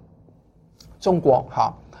到中國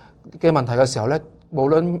嚇嘅問題嘅時候咧，無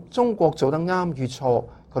論中國做得啱與錯，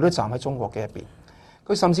佢都站喺中國嘅一邊。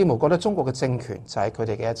佢甚至乎覺得中國嘅政權就係佢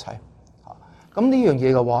哋嘅一切。咁呢樣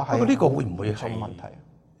嘢嘅話係，不過呢個會唔會係問題？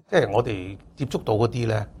即係我哋接觸到嗰啲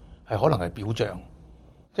咧，係可能係表象。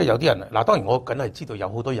即係有啲人嗱，當然我梗係知道有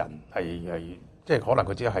好多人係即係可能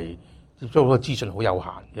佢只係接觸到個資訊好有限，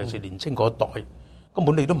尤其是年青嗰一代，根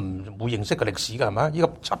本你都唔會認識嘅歷史㗎，係咪？依家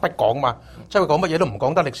七不講嘛，七不講乜嘢都唔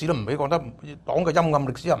講得，歷史都唔俾講得，黨嘅陰暗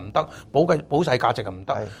歷史又唔得，普世價值又唔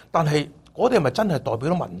得。但係嗰啲係咪真係代表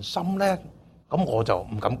到民心咧？咁我就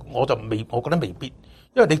唔敢，我覺得未必，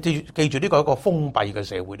因為你記住呢個係一個封閉嘅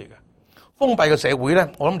社會嚟嘅。封閉嘅社會咧，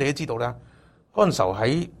我諗你都知道啦。嗰陣時候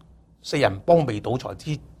喺四人幫未倒台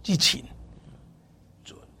之前，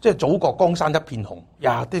即係祖國江山一片紅，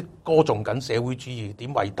呀啲歌頌緊社會主義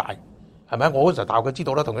點偉大，係咪？我嗰陣時候大學佢知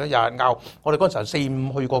道啦，同佢日日拗。我哋嗰陣時候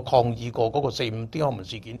4·5去過抗議過嗰個4·5天安門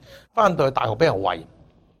事件，翻到去大學俾人圍，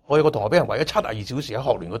我有個同學俾人圍咗72小時喺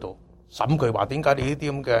學聯嗰度審佢，話點解你呢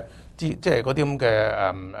啲咁嘅即係嗰啲咁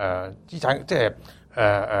嘅資產，即係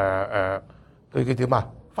佢叫點啊？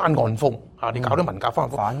翻案風嚇，你搞啲文革翻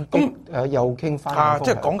案風，咁又傾翻案風，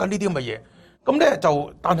即係講緊呢啲咁嘅嘢。咁咧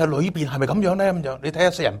就，但係裏邊係咪咁樣咧？咁樣你睇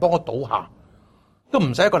下四人幫我倒下，都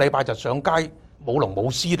唔使一個禮拜就上街舞龍舞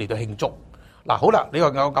獅嚟到慶祝。嗱好啦，你話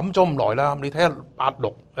我咁咗咁耐啦，你睇下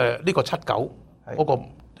86呢個79嗰個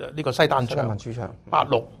呢個西單場民主牆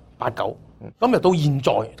86、89，咁又到現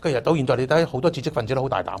在，今日到現在你睇好多知識分子都好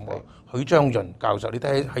大膽喎。許章潤教授，你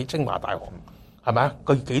睇喺清華大學係咪啊？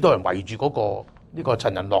佢幾多人圍住嗰個？呢個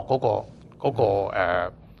陳仁樂嗰個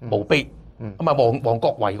墓碑，咁啊王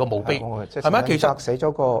國維個墓碑，係咪？其實寫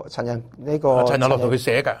咗個陳仁呢個陳仁樂同佢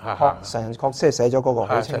寫嘅，陳仁確即係寫咗嗰個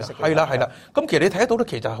好清晰。係啦。咁其實你睇得到咧，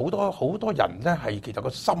其實好多人咧係其實個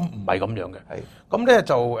心唔係咁樣嘅。咁咧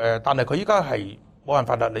就但係佢依家係冇辦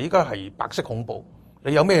法啦。你依家係白色恐怖，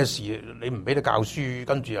你有咩事你唔俾你教書，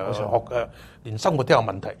跟住又學連生活都有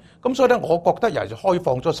問題。咁所以咧，我覺得尤其是開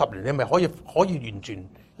放咗10年，你咪可以完全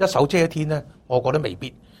一手遮天咧，我覺得未必。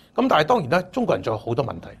咁但係當然啦，中國人仲有好多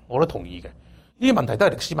問題，我都同意嘅。呢啲問題都係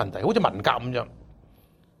歷史問題，好似文革咁樣。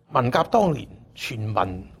文革當年全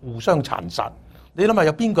民互相殘殺，你諗下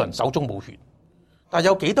有邊個人手中冇血？但係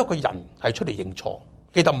有幾多個人係出嚟認錯？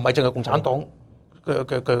其實唔係淨係共產黨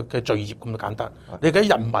嘅罪孽咁簡單。你嘅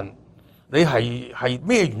人民，你係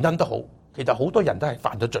咩原因都好，其實好多人都係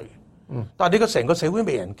犯咗罪。但係你個成個社會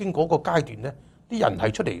未人經過嗰個階段咧，啲人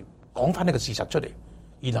係出嚟講翻呢個事實出嚟，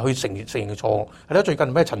然後去承認嘅錯誤。係啦，最近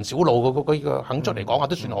咩陳小露個肯出嚟講下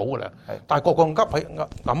都算好㗎啦。但係個噏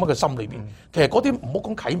喺嘅心裏邊，其實嗰啲唔好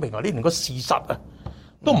講啟明啊，你連個事實啊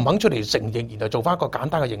都唔肯出嚟承認，然後做翻一個簡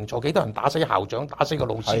單嘅認錯。幾多人打死校長，打死個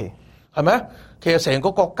老師，係咪啊？其實成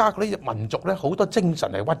個國家嗰啲民族咧，好多精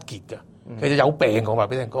神係鬱結嘅。其實有病，我話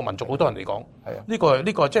俾你聽，個民族好多人嚟講，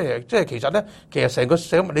呢個即係其實咧，其實成個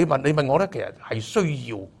社會，你問我咧，其實係需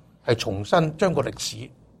要係重新將個歷史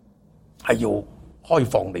係要開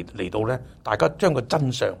放嚟到咧，大家將個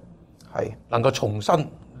真相係能夠重新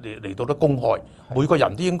嚟到得公開，每個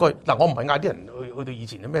人都應該嗱，我唔係嗌啲人去到以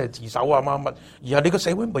前嘅咩自首啊乜乜，而係你個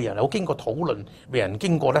社會未人有經過討論，未人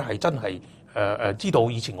經過咧係真係知道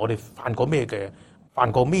以前我哋犯過咩嘅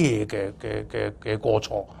過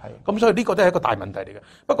錯，咁所以呢個都係一個大問題嚟嘅。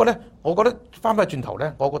不過咧，我覺得翻返轉頭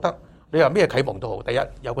咧，我覺得你話咩啟蒙都好，第一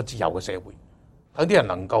有個自由嘅社會，等啲人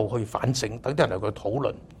能夠去反省，等啲人能夠去討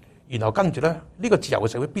論，然後跟住咧呢個自由嘅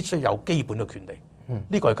社會必須有基本嘅權利，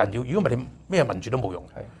呢個係緊要。如果唔係你咩民主都冇用。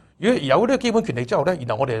如果有呢個基本權利之後咧，然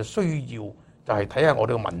後我哋係需要就係睇下我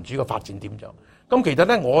哋個民主嘅發展點樣。咁其實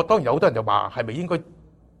咧，我當然有好多人就話係咪應該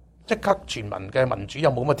即刻全民嘅民主，有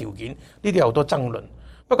冇咁嘅條件？呢啲有好多爭論。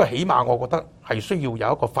不過起碼我覺得係需要有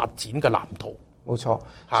一個發展嘅藍圖。冇錯，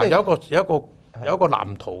有一個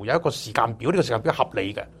藍圖，有一個時間表。呢個時間表合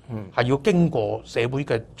理嘅，係要經過社會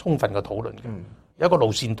嘅充分嘅討論嘅。有一個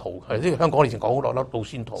路線圖，係即係香港以前講好耐啦，路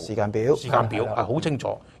線圖、時間表係好清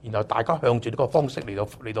楚。然後大家向住呢個方式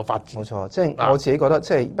嚟到發展。冇錯，即係我自己覺得，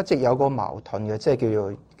即係一直有個矛盾嘅，即係叫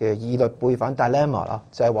做嘅義律背反 dilemma 啦，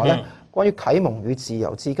就係話咧，關於啟蒙與自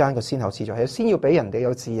由之間嘅先後次序，係先要俾人哋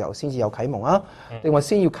有自由先至有啟蒙啊，定話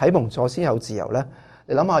先要啟蒙咗先有自由咧？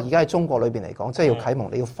你諗下，而家喺中國裏邊嚟講，即係要啟蒙，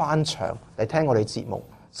你要翻牆嚟聽我哋節目，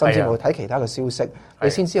甚至乎睇其他嘅消息，你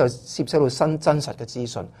先知道攝取到新真實嘅資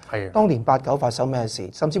訊。當年89發生咩事，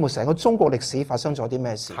甚至乎成個中國歷史發生咗啲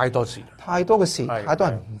咩事？太多嘅事，太多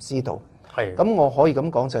人唔知道。咁我可以咁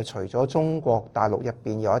講，就係除咗中國大陸入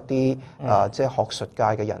邊有一啲即係學術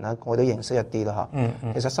界嘅人啦，我都認識一啲啦嚇。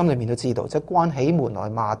其實心裏面都知道，即係關起門來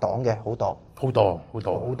罵黨嘅好多。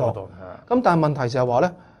咁但係問題就係話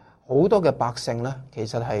咧，好多嘅百姓咧，其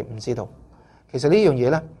實係唔知道。其實呢樣嘢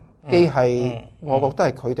咧，既係我覺得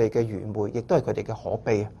係佢哋嘅愚昧，亦都係佢哋嘅可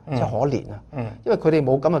悲，即係可憐啊！因為佢哋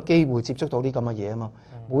冇咁嘅機會接觸到啲咁嘅嘢啊嘛。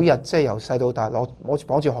每日即係由細到大攞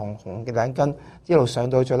綁住紅嘅領巾，一路上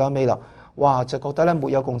到去最拉尾啦。哇！就覺得咧，沒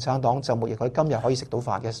有共產黨就沒有佢今日可以食到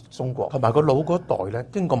飯嘅中國。同埋個老嗰代咧，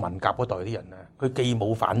經過文革嗰代啲人咧，佢既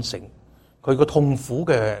冇反省，佢個痛苦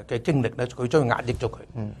嘅經歷咧，佢將佢壓抑咗佢。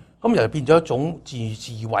咁又變咗一種自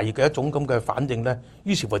衛嘅一種咁嘅反應咧。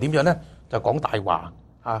於是乎點樣咧？就講大話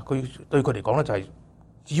啊！佢對佢嚟講咧，就係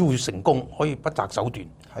只要成功，可以不擇手段。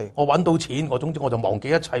我揾到錢，總之我就忘記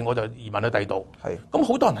一切，我就移民去第度。咁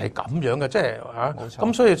好多人係咁樣嘅，即係嚇。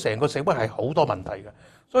咁所以成個社會係好多問題嘅。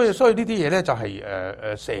所以呢啲嘢咧就係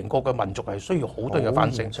成個嘅民族係需要好多嘅反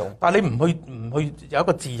省。但係你唔去有一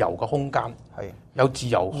個自由嘅空間，有自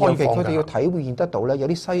由開放嘅。佢哋要體會得到咧，有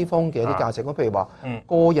啲西方嘅一啲價值觀，譬如話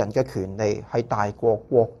個人嘅權利係大過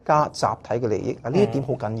國家集體嘅利益。呢一點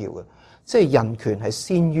好緊要嘅。即係人權係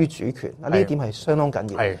先於主權，呢一點係相當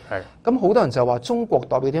緊要。咁好多人就話中國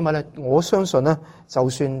代表啲乜咧？我相信咧，就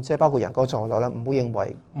算即係包括人哥在內咧，唔會認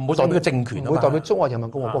為唔會代表個政權，唔會代表中華人民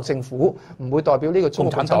共和國政府，唔會代表呢個中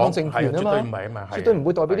國共產黨政權啊嘛。絕對唔係啊嘛，絕對唔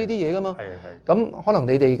會代表呢啲嘢噶嘛。咁可能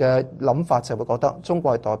你哋嘅諗法就會覺得中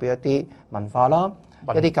國係代表一啲文化啦、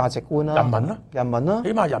一啲價值觀啦、人民啦，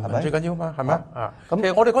起碼人民最緊要嘛，係咪啊？咁其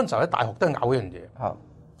實我哋嗰陣時候喺大學都係拗一樣嘢。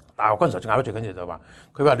大學嗰陣時候拗得最緊要就係話，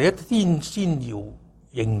佢話你一先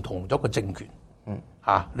要認同咗個政權，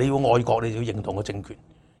你要愛國，你就要認同個政權，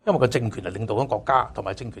因為個政權係領導緊國家，同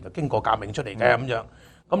埋政權就經過革命出嚟嘅咁樣。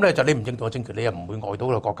咁咧就你唔認同個政權，你又唔會愛到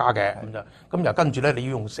個國家嘅咁樣。咁又跟住咧，你要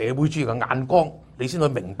用社會主義嘅眼光，你先可以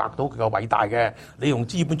明白到佢個偉大嘅。你用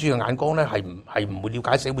資本主義嘅眼光咧，係唔會了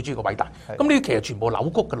解社會主義嘅偉大。咁呢啲其實全部扭曲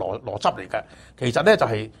嘅邏輯嚟嘅。其實咧就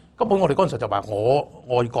係根本我哋嗰陣時候就話我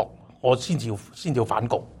愛國，我先至要反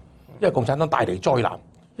共。因為共產黨帶嚟災難，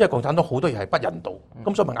因為共產黨好多嘢係不人道，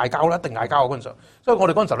咁所以咪嗌交啦，一定嗌交嗰陣時候。所以我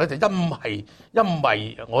哋嗰陣時候咧就因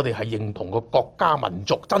為我哋係認同個國家民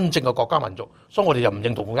族，真正嘅國家民族，所以我哋就唔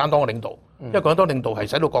認同共產黨嘅領導，因為共產黨領導係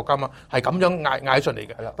使到國家嘛，係咁樣嗌出嚟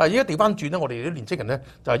嘅。但係而家調翻轉咧，我哋啲年青人咧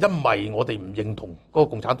就係因為我哋唔認同嗰個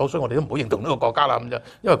共產黨，所以我哋都唔好認同呢個國家啦咁啫。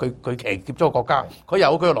因為佢騎劫咗個國家，佢有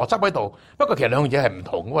佢嘅邏輯喺度。不過其實兩樣嘢係唔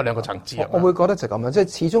同嘅喎，兩個層次。我會覺得就咁樣，即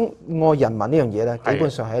係始終愛人民呢樣嘢咧，基本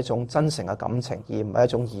上係一種真誠嘅感情，而唔係一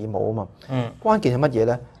種義務啊嘛。關鍵係乜嘢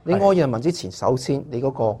咧？你愛人民之前，首先你嗰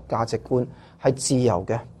個價值觀係自由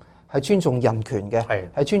嘅，係尊重人權嘅，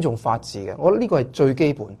係尊重法治嘅。我覺得呢個係最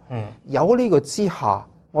基本。有呢個之下，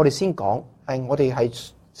我哋先講我哋係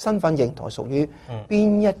身份認同係屬於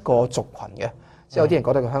邊一個族群嘅。即係有啲人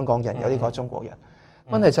覺得佢香港人，有啲覺得中國人。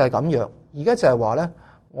問題就係咁樣。而家就係話咧，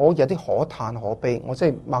我有啲可嘆可悲。我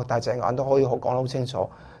真係擘大隻眼都可以講得好清楚。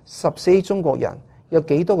14億中國人，有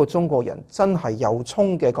幾多個中國人真係由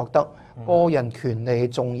衷嘅覺得個人權利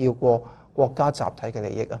重要過國家集體嘅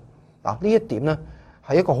利益啊？嗱，呢一點咧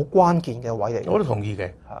係一個好關鍵嘅位嚟。我都同意嘅，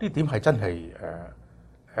呢點係真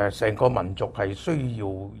係成個民族係需要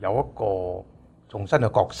有一個重新嘅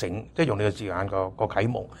覺醒，即係用你嘅字眼個啟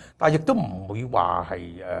蒙。但係亦都唔會話係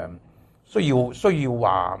需要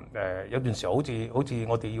話有段時候好似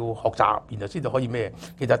我哋要學習，然後先至可以咩？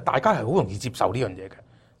其實大家係好容易接受呢樣嘢嘅。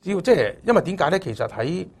只要即係，因為點解咧？其實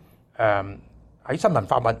喺新文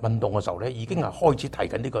化運動嘅時候咧，已經係開始提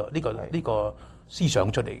緊呢個思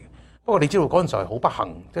想出嚟嘅。不過你知道嗰陣時候係好不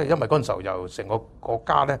幸，即係因為嗰陣時候又成個國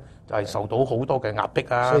家咧就係受到好多嘅壓迫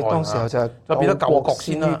啊。所以當時候就變咗救國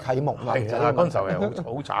先啦。啟蒙啦，係啊，嗰陣時候係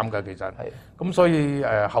好慘㗎，其實。咁所以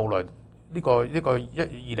後來。呢個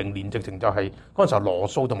2020年直情就係嗰陣時候羅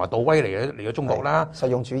素同埋杜威嚟咗中國啦，實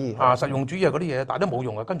用主義實用主義嗰啲嘢，但係都冇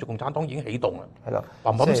用啊。跟住共產黨已經起動啦，係啦，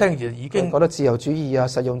砰聲就已經覺得自由主義啊、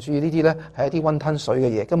實用主義呢啲咧係一啲溫吞水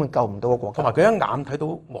嘅嘢，根本救唔到個國家。同埋佢一眼睇到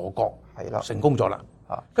俄國係啦成功咗啦，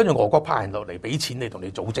跟住俄國派人落嚟俾錢你同你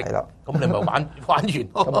組織，係啦，咁你咪玩完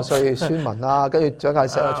咁啊，所以孫文啊，跟住蔣介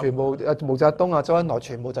石啊，全部毛澤東啊、周恩來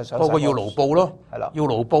全部就上。個個要勞報咯，係啦，要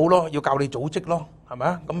勞報咯，要教你組織咯。係咪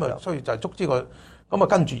啊？咁啊，所以就係捉呢個咁啊，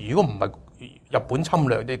跟住如果唔係日本侵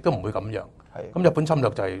略，亦都唔會咁樣。係咁，日本侵略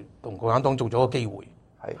就係同共產黨做咗個機會，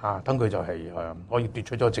係等佢就係可以奪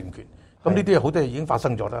取咗政權。咁呢啲好多嘢已經發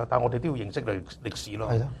生咗啦，但係我哋都要認識歷史咯。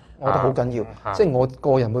係咯，我覺得好緊要。即係我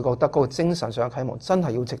個人會覺得嗰個精神上嘅啟蒙真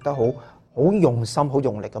係要值得好用心、好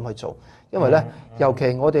用力咁去做。因為咧，尤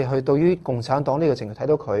其我哋去對於共產黨呢個程度睇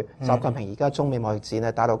到佢，習近平而家中美貿易戰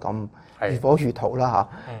咧打到咁如火如荼啦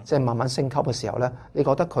嚇，即係慢慢升級嘅時候咧，你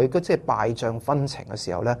覺得佢即係敗將分情嘅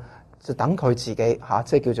時候咧，就等佢自己嚇，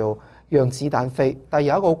即係叫做讓子彈飛。但係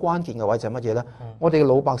有一個好關鍵嘅位就係乜嘢咧？我哋嘅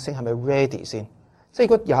老百姓係咪 ready 先？即係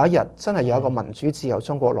如果有一日真係有一個民主自由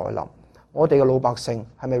中國來臨，我哋嘅老百姓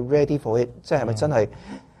係咪 ready for it？即係咪真係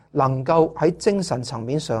能夠喺精神層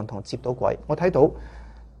面上同接到軌。我睇到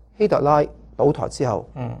希特拉倒台之後，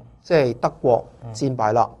即係德國戰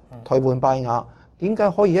敗啦，頹垣敗瓦，點解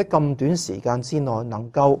可以喺咁短時間之內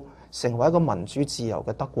能夠成為一個民主自由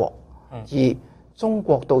嘅德國？而中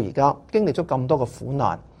國到而家經歷咗咁多嘅苦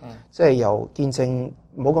難，即係由建政，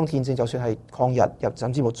唔好講建政，就算係抗日入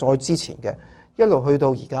甚至乎再之前嘅，一路去到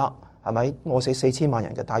而家，係咪餓死4000萬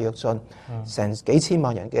人嘅大躍進，成幾千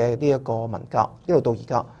萬人嘅呢一個文革，一路到而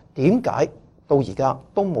家，點解到而家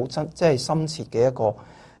都冇即係深切嘅一個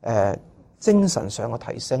精神上嘅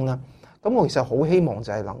提升咧？咁我其實好希望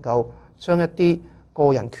就係能夠將一啲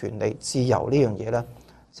個人權利、自由呢樣嘢咧，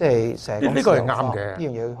即係成日講呢個係啱嘅，呢樣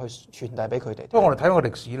嘢去傳遞俾佢哋。不過我哋睇翻個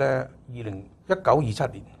歷史咧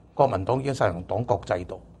，1927年國民黨已經實行黨國制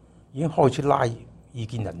度，已經開始拉異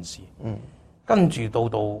見人士。跟住到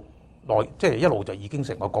內，即係一路就已經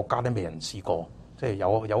成個國家都未人試過，即係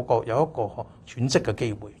有一個喘息嘅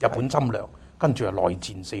機會。日本侵略，跟住係內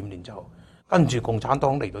戰4-5年之後。跟住共產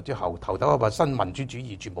黨嚟到之後，頭頭話新民主主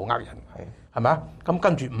義全部呃人，係咪啊？咁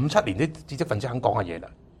跟住57年啲知識分子肯講下嘢啦，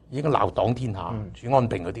已經鬧黨天下、主安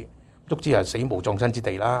定嗰啲，足之係死無葬身之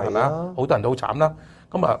地啦，係咪啊？好多人都好慘啦。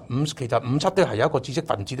咁啊其實57都係有一個知識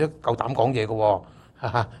分子都夠膽講嘢嘅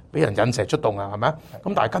喎，俾人引蛇出洞啊，係咪啊？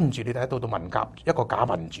咁但係跟住你睇到文革一個假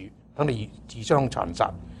民主，等你自相殘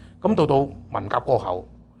殺。咁到文革過後，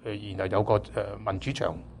然後有個民主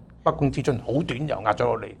牆。北宮之春好短又壓咗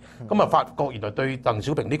落嚟，咁啊發覺原來對鄧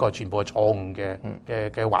小平呢個全部係錯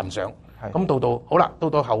誤嘅幻想。咁到好啦，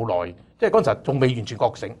到後來即係嗰陣時仲未完全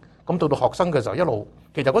覺醒，咁到學生嘅時候一路，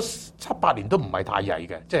其實嗰7-8年都唔係太曳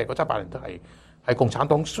嘅，即係嗰7-8年都係共產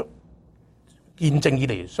黨建政以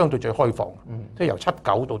嚟相對最開放，即係由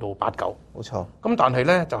79到89。冇錯。咁但係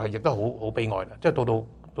咧就係亦都好悲哀啦，即係到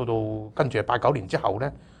跟住89年之後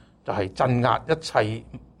咧，就係鎮壓一切。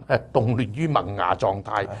動亂於萌芽狀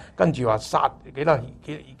態，跟住話殺幾多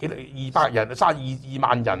200人，殺2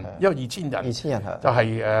萬人，因為2000人就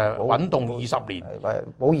係穩動20年，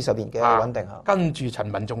保20年嘅穩定嚇。跟住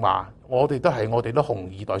陳文仲話：我哋都紅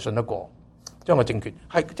二代信得過，將個政權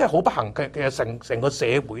係即係好不幸嘅。其實成個社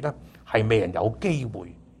會咧係未人有機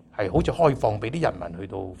會係好似開放俾啲人民去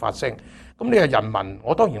到發聲。咁你係人民，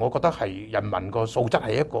我當然我覺得係人民個素質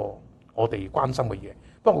係一個我哋關心嘅嘢。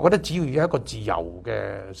不過我覺得只要有一個自由嘅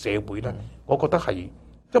社會咧，我覺得係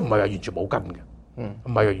即係唔係話完全冇根嘅，唔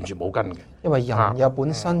係話完全冇根嘅。因為人有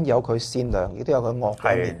本身有佢善良，亦都有佢惡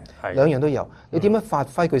嘅一面，兩樣都有。你點樣發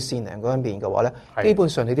揮佢善良嗰一面嘅話咧，基本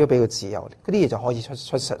上你都要俾佢自由，嗰啲嘢就可以出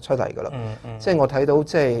嚟㗎啦。即係我睇到，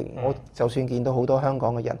即係我就算見到好多香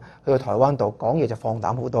港嘅人去到台灣度講嘢就放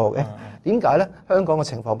膽好多嘅。點解咧？香港嘅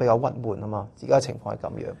情況比較鬱悶啊嘛，而家情況係咁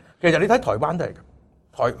樣。其實你睇台灣都係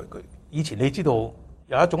嘅，以前你知道。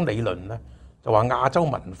有一種理論咧，就話亞洲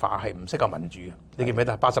文化係唔適合民主嘅。你記唔記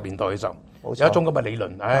得？80年代嘅時候，有一種咁嘅理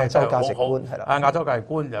論，亞洲價值觀係啦。亞洲價值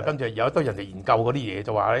觀，又跟住有一堆人哋研究嗰啲嘢，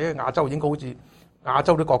就話亞洲應該好似亞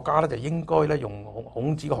洲啲國家咧，就應該咧用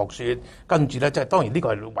孔子嘅學説，跟住咧即係當然呢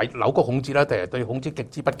個係扭曲孔子啦，定係對孔子極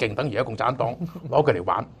之不敬，等於而家共產黨攞佢嚟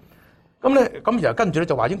玩。咁然後跟住咧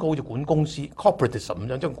就話應該好似管公司 corporatism 咁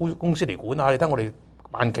樣，將公司嚟管下。你睇我哋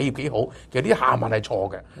辦企業幾好，其實啲下文係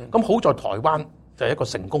錯嘅。咁好在台灣。就係一個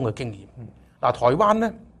成功嘅經驗。嗱，台灣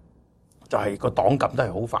咧就係個黨禁都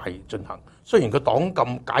係好快進行。雖然個黨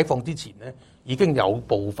禁解放之前咧已經有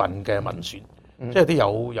部分嘅民選，即係啲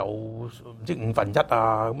有唔知1/5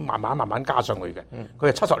啊，咁慢慢加上去嘅。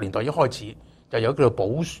佢係70年代一開始就有叫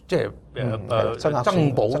做即係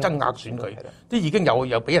增額選舉，啲已經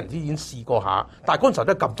有俾人已經試過下。但係嗰陣時候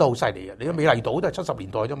都禁得好犀利嘅。你美麗島都係70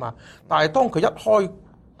年代啫嘛。但係當佢一開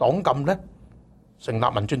黨禁咧，成立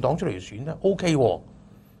民進黨出嚟選咧 ，OK 喎，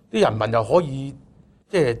啲人民又可以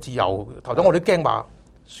即係自由。頭先我哋驚話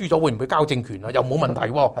輸咗會唔會交政權啊？又冇問題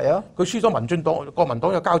喎。係啊，佢輸咗民進黨、國民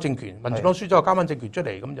黨又交政權，民進黨輸咗又交翻政權出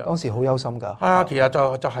嚟咁就。當時好憂心㗎。係啊，其實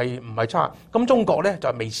就係唔係差。咁中國咧就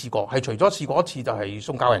未試過，係除咗試過一次就係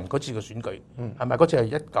宋教仁嗰次嘅選舉，係咪嗰次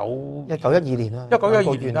係1912年啦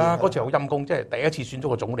？1912年啦，嗰次好陰功，即係第一次選咗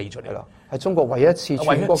個總理出嚟啦。係中國唯一一次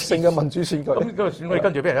全國性嘅民主選舉。咁個選舉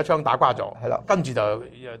跟住俾人一槍打瓜咗。係啦，跟住就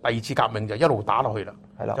第二次革命就一路打落去啦。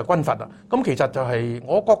係啦，就軍閥啦。咁其實就係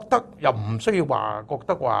我覺得又唔需要話覺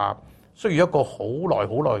得話。需要一個好耐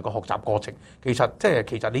嘅學習過程。其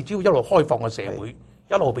實你只要一路開放嘅社會，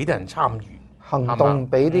一路俾啲人參與，行動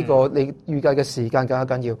比呢個你預計嘅時間更加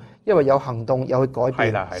緊要，因為有行動有去改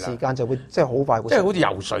變，時間就會即係好快會。即係好似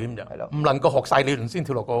游水咁就係啦，唔能夠學晒理論先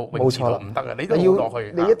跳落個泳池度唔得嘅，你都要落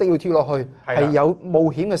去。你一定要跳落去，係有冒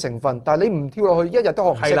險嘅成分，但係你唔跳落去，一日都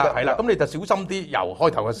學唔識㗎。係啦，咁你就小心啲游開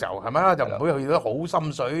頭嘅時候係咪啊？就唔會去到好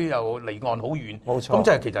深水又離岸好遠。冇錯。咁即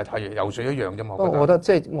係其實係游水一樣啫嘛。不過我覺得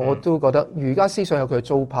即係我都覺得儒家思想有佢嘅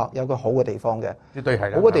糟粕，有個好嘅地方嘅。絕對係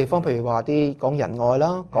啦。好嘅地方譬如話啲講仁愛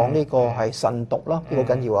啦，講呢個係慎獨啦，呢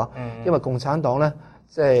個緊要啊。因為共產黨咧，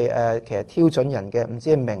即係其實挑準人嘅唔止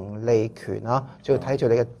係名利權啊，仲要睇住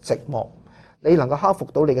你嘅寂寞。你能夠克服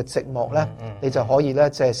到你嘅寂寞咧，你就可以咧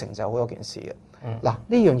即係成就好多件事嘅。嗱，呢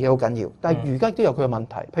樣嘢好緊要，但係儒家都有佢嘅問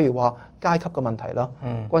題，譬如話階級嘅問題啦，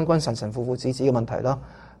君君臣臣父父子子嘅問題啦，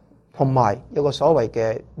同埋有個所謂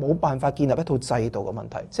嘅冇辦法建立一套制度嘅問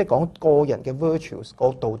題，即係講個人嘅 virtues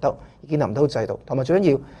個道德建立唔到制度，同埋最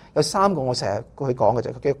緊要有3個我成日去講嘅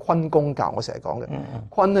就係叫坤公教，我成日講嘅。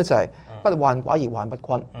坤咧就係不患寡而患不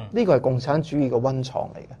均，呢個係共產主義嘅溫床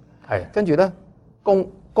嚟嘅。係跟住咧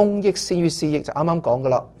公益先於私益，就啱啱講噶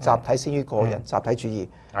啦，集體先於個人，集體主義。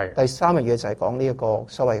第3樣嘢就係講呢一個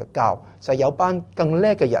所謂嘅教，就係有班更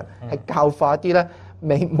叻嘅人係教化啲咧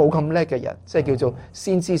冇咁叻嘅人，即係叫做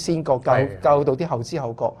先知先覺，教到啲後知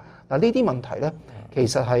後覺。嗱，呢啲問題咧，其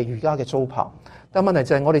實係儒家嘅糟粕。但問題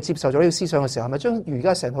就係我哋接受咗呢個思想嘅時候，係咪將儒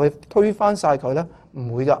家成套去推翻晒佢咧？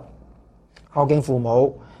唔會噶，孝敬父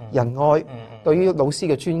母、仁愛、對於老師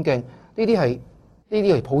嘅尊敬，呢啲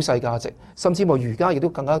係普世價值，甚至乎儒家亦都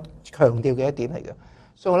更加強調嘅一點嚟嘅。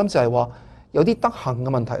所以我諗就係話，有啲德行嘅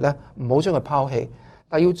問題咧，唔好將佢拋棄，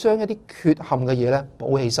但係要將一啲缺陷嘅嘢咧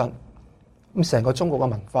補起身。咁成個中國嘅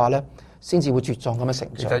文化咧，先至會茁壯咁樣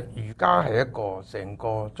成長。其實儒家係一個成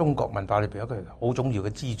個中國文化裏邊一個好重要嘅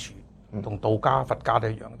支柱，同道家、佛家都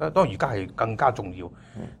一樣。當然儒家係更加重要。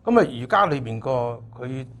咁啊，儒家裏邊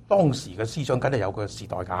佢當時嘅思想，梗係有個時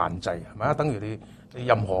代嘅限制，係咪啊？等於你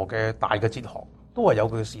任何嘅大嘅哲學，都係有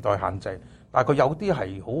佢嘅時代限制。但係佢有啲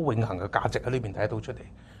係好永恆嘅價值喺呢邊睇得到出嚟。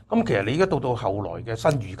咁其實你而家到後來嘅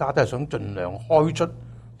新儒家都係想盡量開出，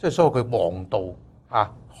即係所謂佢王道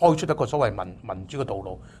啊，開出一個所謂民主嘅道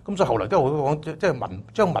路。咁所以後來都係好講，即係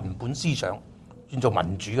將文本思想轉做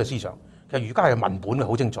民主嘅思想。其實儒家係文本嘅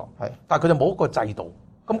好清楚，但係佢就冇一個制度。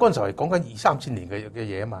咁嗰陣時係講緊2-3千年嘅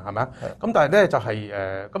嘢啊嘛，係咪啊？咁但係咧就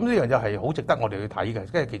係咁呢樣嘢係好值得我哋去睇嘅。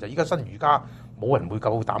即係其實依家新儒家冇人會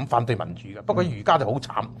夠膽反對民主嘅。不過儒家就好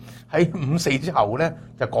慘，喺5·4之後咧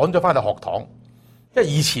就趕咗翻去學堂。因為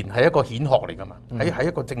以前係一個顯學嚟㗎嘛，喺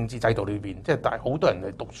一個政治制度裏邊，即係但係好多人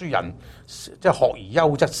係讀書人，即係學而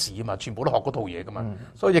優則仕啊嘛，全部都學嗰套嘢㗎嘛，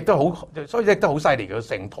所以亦都好犀利嘅，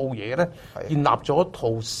成套嘢咧建立咗一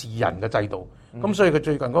套士人嘅制度。咁所以佢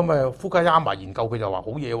最近嗰個富家亞馬研究，佢就話好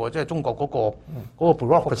嘢喎，即係中國嗰個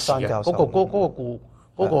bureaucracy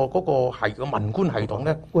嗰個係個文官系統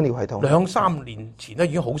咧，官僚系統2-3年前咧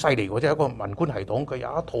已經好犀利喎，即係一個文官系統，佢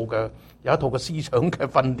有一套嘅思想嘅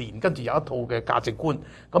訓練，跟住有一套嘅價值觀，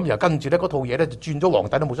咁然後跟住咧嗰套嘢咧就轉咗皇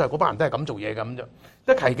帝都冇所謂，嗰班人都係咁做嘢咁啫，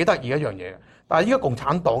即係幾得意一樣嘢。但係依家共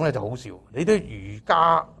產黨咧就好笑，你啲儒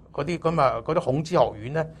家嗰啲孔子學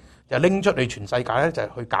院咧就拎出嚟全世界咧就係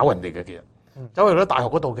去搞人哋嘅，其實走去嗰啲大學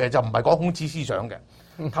嗰度嘅就唔係講孔子思想嘅，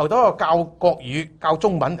頭頭一個教國語教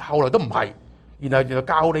中文，後來都唔係。然後就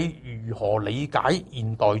教你如何理解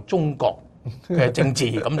現代中國嘅政治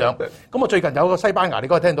咁樣。咁我最近有個西班牙，你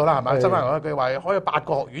嗰日聽到啦，係咪？西班牙佢話開咗8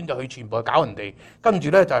個學院就去全部去搞人哋，跟住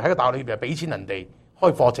咧就喺個大學裏邊俾錢人哋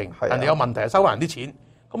開課程，人哋有問題收人啲錢。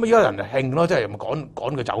咁而家人就興咯，即係趕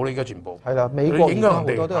佢走啦！而家全部係啦，美國影響好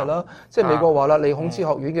多都係啦。即係美國話啦，你孔子學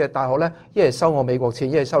院嘅大學咧，一係收我美國錢，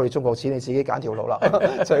一係收你中國錢，你自己揀條路啦，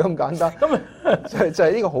就係咁簡單。咁就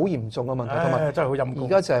係呢個好嚴重嘅問題，同埋真係好陰功。而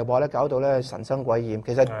家就係話咧，搞到咧神憎鬼厭，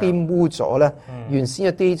其實玷污咗咧原先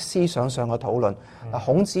一啲思想上嘅討論。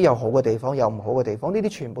孔子有好嘅地方，有唔好嘅地方，呢啲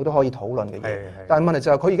全部都可以討論嘅嘢。但係問題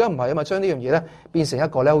就係佢而家唔係啊嘛，將呢樣嘢咧變成一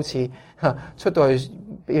個咧好似出到去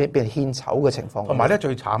俾人獻醜嘅情況。同埋咧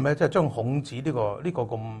最慘咧，即係將孔子呢個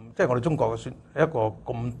咁，即係我哋中國嘅算係一個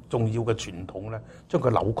咁重要嘅傳統咧，將佢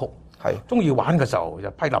扭曲。係中意玩嘅時候就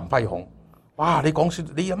批林批孔。哇！你講笑，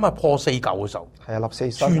你諗下破四舊嘅時候，係啊，立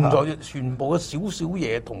四新，全部嘅少少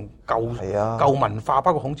嘢同舊文化，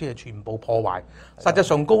包括孔子係全部破壞。實際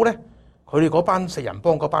上高咧，佢哋嗰班四人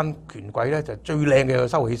幫嗰班權貴咧，就最靚嘅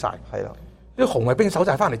收起晒。係啦，啲紅衛兵搜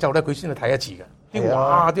晒翻嚟之後咧，佢先去睇一次嘅。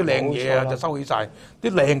啲靚嘢啊就收起晒，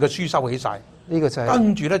啲靚嘅書收起晒。呢個就係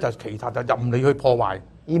跟住咧就其他就任你去破壞。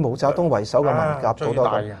以毛澤東為首嘅文革做多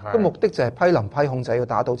個，個目的就係批林批孔，就要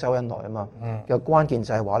打倒周恩來啊嘛。嘅關鍵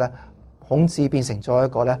就係話咧。孔子變成咗一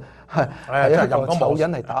個咧係一個醜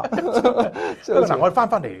人嚟打。嗱，我哋翻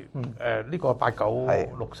嚟呢個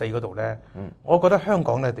8964嗰度咧，我覺得香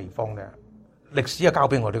港呢地方咧，歷史係交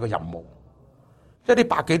俾我哋個任務，即係呢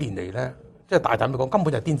100幾年嚟咧，即係大膽啲講，根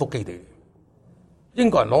本就係顛覆基地。英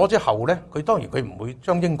國人攞之後咧，佢當然佢唔會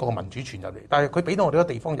將英國嘅民主傳入嚟，但係佢俾到我哋個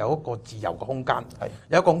地方有一個自由嘅空間，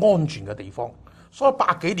有一個安全嘅地方。所以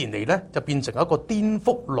100幾年嚟咧，就變成一個顛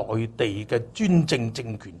覆內地嘅專政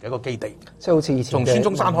政權嘅一個基地。即係好似以前從孫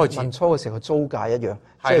中山開始，民初嘅時候租界一樣，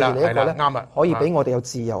係啦，即係一個咧啱啊，可以俾我哋有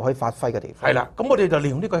自由可以發揮嘅地方。係啦，咁我哋就利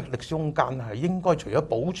用呢個歷史空間係應該除咗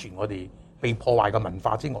保存我哋被破壞嘅文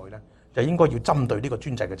化之外咧，就應該要針對呢個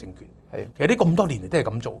專制嘅政權。係，其實呢咁多年嚟都係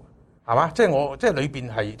咁做。係嘛？即係裏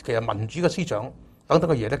邊係其實民主嘅思想等等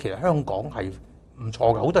嘅嘢咧，其實香港係唔錯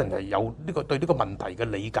嘅。好多人係有呢個對呢個問題嘅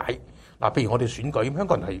理解。嗱，譬如我哋選舉，香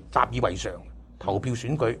港人係習以為常，投票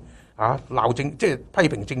選舉啊，鬧政即係批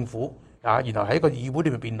評政府啊，然後喺個議會裏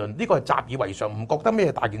面辯論，呢個係習以為常，唔覺得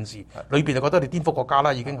咩大件事。裏邊就覺得你顛覆國家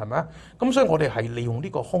啦，已經係咪啊？咁所以我哋係利用呢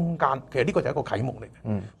個空間，其實呢個就係一個啟蒙嚟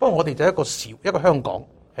嘅。不過我哋就係一個香港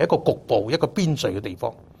係一個局部一個邊陲嘅地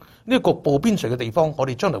方。呢個局部邊陲嘅地方，我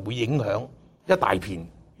哋將來會影響一大片。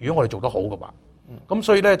如果我哋做得好嘅話，咁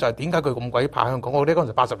所以咧就係點解佢咁鬼怕香港？我哋嗰陣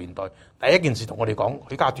時80年代第一件事同我哋講，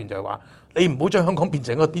許家屯就係話：你唔好將香港變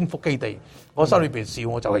成一個顛覆基地。我心裏邊笑，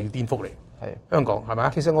我就係要顛覆你。係香港係咪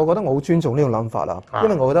啊？其實我覺得我好尊重呢種諗法啦，因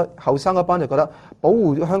為我覺得後生嗰班就覺得保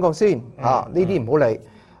護香港先啊，呢啲唔好理。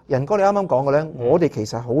仁哥，你啱啱講嘅咧，我哋其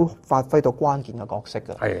實好發揮到關鍵嘅角色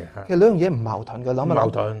㗎。係，其實兩樣嘢唔矛盾嘅，諗一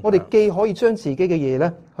諗。我哋既可以將自己嘅嘢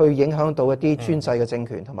咧，去影響到一啲專制嘅政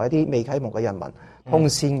權同埋一啲未啟蒙嘅人民，同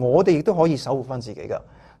時我哋亦都可以守護翻自己㗎。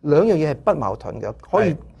兩樣嘢係不矛盾嘅，可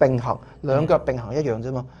以並行，兩腳並行一樣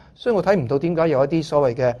啫嘛。所以我睇唔到點解有一啲所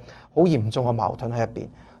謂嘅好嚴重嘅矛盾喺入邊。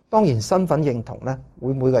當然身份認同咧，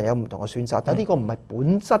會每個人有唔同嘅選擇，但係呢個唔係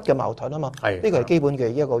本質嘅矛盾啊嘛。係，呢個係基本嘅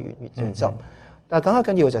一個原則。但係更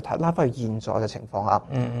加緊要就係拉翻去現在嘅情況下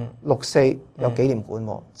，64有紀念館，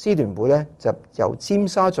支聯會咧就由尖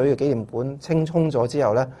沙咀嘅紀念館清空咗之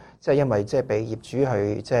後咧，即係因為即係被業主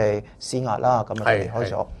去即係施壓啦，咁就離開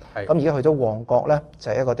咗。咁而家去到旺角咧，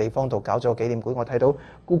就係一個地方度搞咗個紀念館。我睇到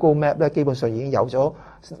Google Map 咧，基本上已經有咗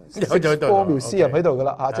多苗私人喺度噶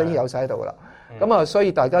啦，即係已經有晒喺度噶啦。咁啊，所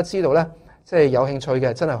以大家知道咧，即係有興趣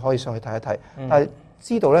嘅，真係可以上去睇一睇。但係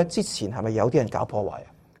知道咧，之前係咪有啲人搞破壞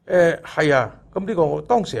啊？係啊。咁呢個我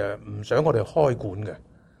當時係唔想我哋開館嘅，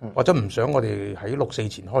或者唔想我哋喺64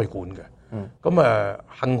前開館嘅。咁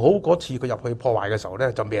幸好嗰次佢入去破壞嘅時候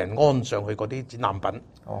咧，就未人安上去嗰啲展覽品，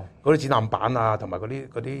嗰啲展覽板啊，同埋嗰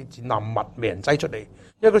啲展覽物未人擠出嚟。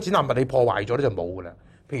因為嗰展覽物你破壞咗咧就冇噶啦。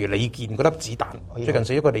譬如李健嗰粒子彈，最近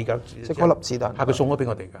死咗個李嘅，即係嗰粒子彈，係佢送咗俾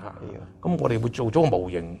我哋嘅嚇。咁我哋會做咗個模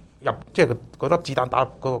型入，即係嗰粒子彈打嗰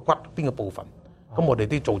個骨邊嘅部分。咁我哋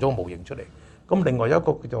都做咗個模型出嚟。咁另外有一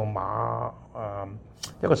個叫做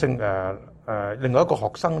一個姓另外一個學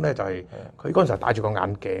生咧，就係佢嗰陣時戴住個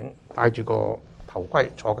眼鏡，戴住個頭盔，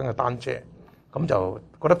坐緊個單車，咁就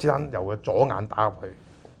嗰粒子彈由個左眼打入去，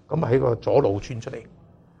咁喺個左腦穿出嚟。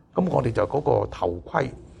咁我哋就嗰個頭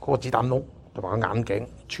盔嗰個子彈窿同埋個眼鏡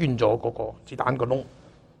穿咗嗰個子彈個窿，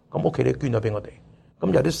咁屋企咧捐咗俾我哋。咁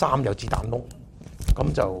有啲衫有子彈窿，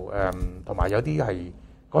咁就同埋有啲係。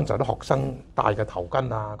嗰陣時啲學生戴嘅頭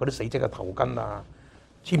巾啊，嗰啲死者嘅頭巾啊，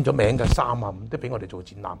簽咗名嘅衫啊，都俾我哋做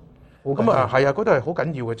展覽。咁啊，係啊，嗰度係好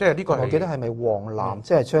緊要嘅，即係呢個係。我記得係咪黃南，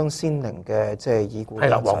即係張先玲嘅即係已故仔。係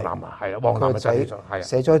啦，黃南啊，係啊，黃南嘅仔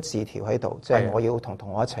寫咗字條喺度，即係我要同學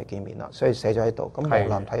一齊見面啦，所以寫咗喺度。咁黃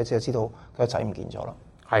南睇咗之後知道佢個仔唔見咗啦。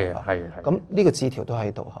係啊，係係。咁呢個字條都喺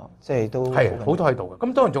度嚇，即係都係好多喺度嘅。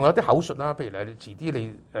咁當然仲有啲口述啦，譬如你遲啲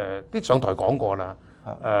你啲上台講過啦。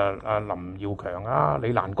林耀強啊、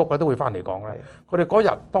李蘭菊啊都會翻嚟講咧。佢哋嗰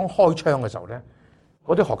日當開槍嘅時候咧，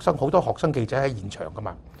嗰啲學生好多學生記者喺現場噶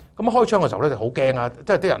嘛。咁開槍嘅時候咧就好驚啊，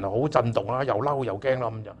即係啲人好震動啦，又嬲又驚啦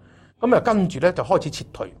咁就。咁啊跟住咧就開始撤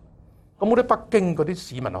退。咁嗰啲北京嗰啲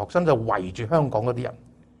市民學生就圍住香港嗰啲人，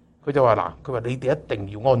佢就話嗱，佢話你哋一定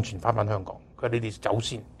要安全翻香港。佢話你哋走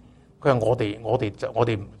先。佢話我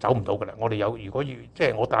哋走唔到㗎啦。我哋有如果要即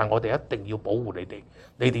係但係我哋一定要保護你哋。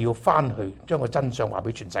你哋要翻去將個真相話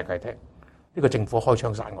俾全世界聽。呢個政府開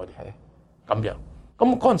槍殺我哋係咁樣。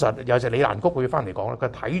咁嗰陣時有隻李蘭菊佢翻嚟講啦，佢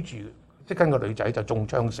睇住即跟個女仔就中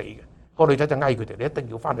槍死嘅。個女仔就嗌佢哋，你一定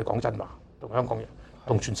要翻去講真話，同香港人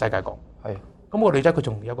同全世界講。係。咁個女仔佢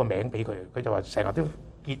仲有個名俾佢，佢就話成日都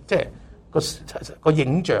即係個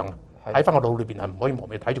影像喺翻個腦裏邊係唔可以磨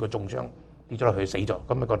滅，睇住個中槍跌咗落去死咗。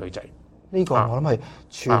咁個女仔呢個我諗係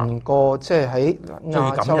全個即係喺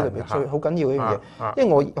亞洲裏邊最好緊要嘅一樣嘢。因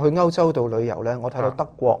為我去歐洲度旅遊咧，我睇到德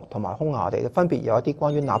國同埋匈牙利分別有一啲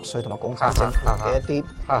關於納粹同埋共產政府嘅一啲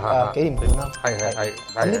紀念館啦。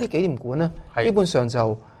咁呢啲紀念館咧，基本上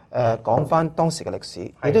就講翻當時嘅歷史，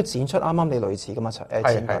亦都展出啱啱你類似嘅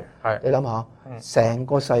展品。你諗下，成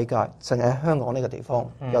個世界淨係香港呢個地方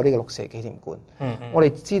有呢個六四紀念館。我哋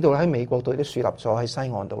知道喺美國度都樹立咗喺西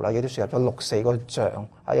岸度啦，亦都樹立咗六四個像，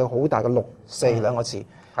係有好大嘅六四兩個字。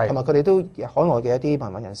同埋佢哋都海外嘅一啲民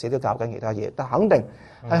運人士都搞緊其他嘢，但肯定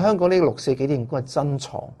喺香港呢個六四紀念館嘅珍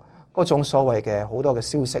藏嗰種所謂嘅好多嘅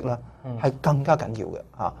消息啦，係更加緊要嘅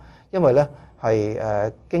嚇，因為咧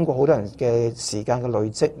係經過好多人嘅時間嘅累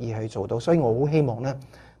積而去做到，所以我好希望咧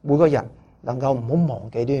每個人能夠唔好忘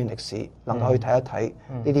記呢段歷史，能夠去睇一睇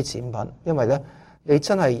呢啲展品，因為咧你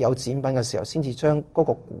真係有展品嘅時候，先至將嗰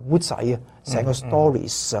個古仔啊，成個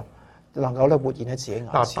stories 啊，能夠咧活現喺自己眼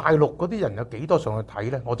前。大陸嗰啲人有幾多上去睇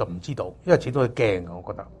咧？我就唔知道，因為始終係驚嘅，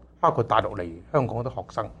我覺得。包括大陸嚟香港嗰啲學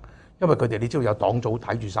生，因為佢哋你知道有黨組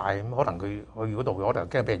睇住晒，咁可能佢去嗰度可能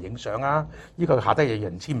驚俾人影相啊。依個下低有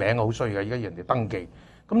人簽名好衰嘅，而家人哋登記，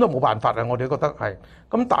咁都冇辦法啊！我哋覺得係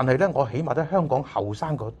咁，但係咧，我起碼咧香港後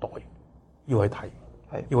生嗰一代要去睇，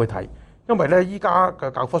要去睇。因為咧，依家嘅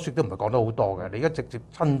教科書都唔係講得好多嘅，你而家直接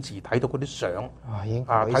親自睇到嗰啲相，已經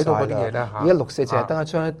睇到嗰啲嘢咧嚇。而家六四淨係得一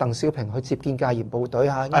張鄧小平去接見戒嚴部隊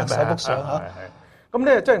嚇，影晒幅相嚇。咁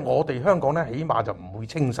咧，即係我哋香港咧，起碼就唔會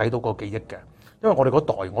清洗到個記憶嘅，因為我哋嗰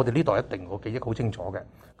代，我哋呢代一定個記憶好清楚嘅。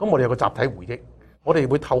咁我哋有個集體回憶，我哋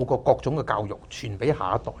會透過各種嘅教育傳俾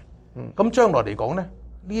下一代。咁將來嚟講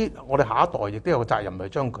咧，我哋下一代亦都有個責任去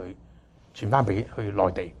將佢傳翻俾去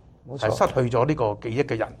內地。冇錯，失去咗呢個記憶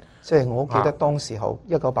嘅人。即係我記得當時候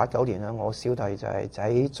1989年咧，我小弟就係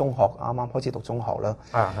喺中學啱啱開始讀中學啦。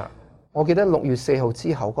我記得6月4號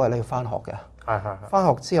之後嗰日咧要翻學嘅。翻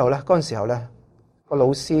學之後咧，嗰陣時候咧，個老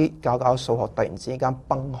師教數學，突然之間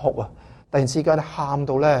崩哭啊！突然之間咧喊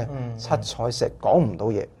到咧七彩石，講唔到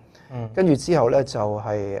嘢。跟住之後咧就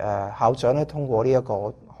係校長咧通過呢一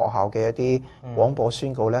個學校嘅一啲廣播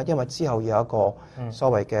宣告咧，因為之後有一個所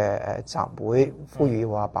謂嘅集會，呼籲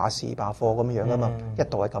話罷試罷課咁樣噶嘛，一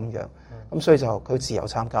度係咁樣。咁所以就佢自由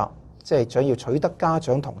參加，即係想要取得家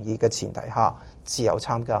長同意嘅前提下自由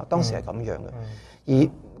參加。當時係咁樣嘅，而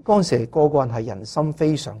嗰陣時個個人係人心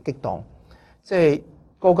非常激盪，即係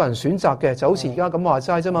個個人選擇嘅，就好似而家咁話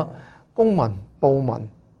齋啫嘛，公民、暴民，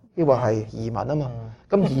抑或係移民啊嘛。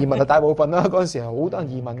咁移民係大部分啦，嗰陣時係好多人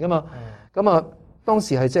移民噶嘛。咁啊，當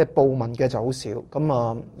時係即係暴民嘅就好少，咁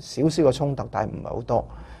啊少少嘅衝突，但係唔係好多。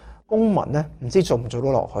公民咧唔知做唔做到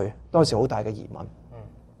落去，當時好大嘅疑問。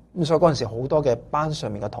咁所以嗰陣時好多嘅班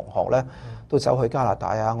上面嘅同學咧，都走去加拿大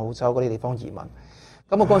啊、澳洲嗰啲地方移民。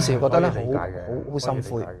咁我嗰陣時覺得咧好心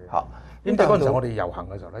灰嚇。點解嗰陣時我哋遊行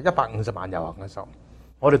嘅時候咧，150萬遊行嘅時候，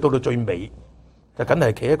我哋到最尾就梗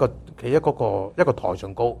係企一個台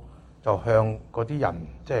上高。就向嗰啲人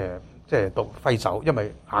即係到揮手，因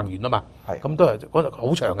為行完啊嘛，咁都係嗰度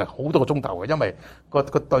好長嘅，好多個鐘頭嘅，因為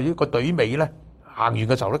個隊尾咧行完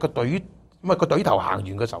嘅時候咧，個隊頭行完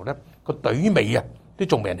嘅時候咧，個隊尾啊都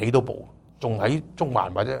仲未人起到步，仲喺中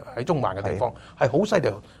環或者喺中環嘅地方係好犀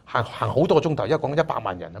利，行好多個鐘頭，因為講緊100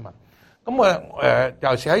萬人啊嘛。咁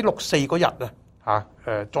尤其是喺6·4嗰日啊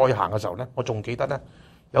再行嘅時候咧，我仲記得咧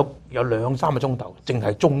有2-3個鐘頭，淨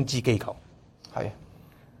係中資機構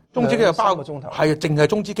中資機構包係啊，淨係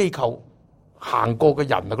中資機構行過嘅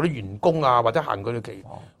人啊，嗰啲員工啊，或者行過嘅期，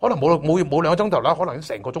可能冇2個鐘頭啦，可能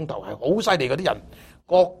成個鐘頭係好犀利嗰啲人，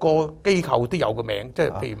各個機構都有個名，即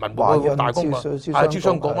係譬如文匯報大公啊，招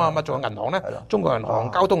商局啊，乜仲有銀行咧，中國銀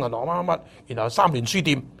行、交通銀行乜，然後3聯書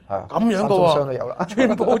店咁樣嘅喎，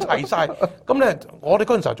全部齊晒。咁咧，我哋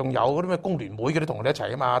嗰陣時候仲有嗰啲咩工聯會嗰啲同我哋一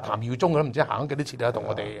齊啊嘛，譚耀宗嗰啲唔知行咗幾多次啦，同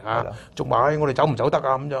我哋仲話我哋走唔走得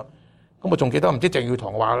啊咁樣。咁我仲記得唔知鄭耀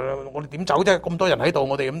棠話我哋點走啫？咁多人喺度，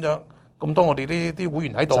我哋咁樣咁多我哋啲會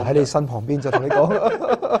員喺度，就喺你身旁邊就同你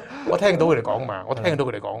講。我聽到佢哋講嘛，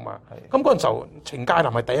咁嗰陣時候，程介南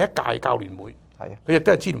係第一屆教聯會，佢亦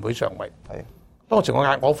都係支聯會常委。當時我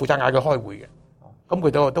負責嗌佢開會嘅，咁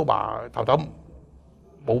佢都話頭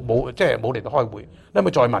冇即係冇嚟到開會，因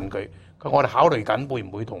為再問佢，我哋考慮緊會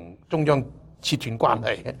唔會同中央切斷關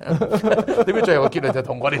係，點解最後個結論就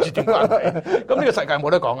同我哋切斷關係？咁呢個世界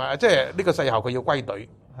冇得講啊！即係呢個世後佢要歸隊，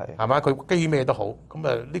係嘛？佢基於咩都好，咁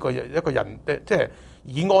呢個一個人即係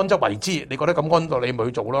以安則為之，你覺得咁安樂，你咪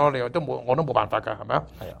去做咯。你我都冇辦法㗎，係咪啊？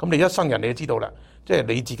咁你一生人你就知道啦，即係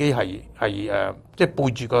你自己係即係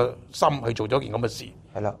背住個心去做咗件咁嘅事。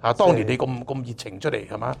係啦，當年你咁熱情出嚟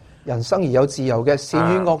係嘛？人生而有自由嘅，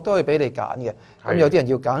善與惡都係俾你揀嘅。咁有啲人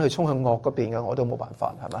要揀去衝向惡嗰邊嘅，我都冇辦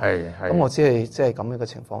法係咪？咁我只係即係咁樣嘅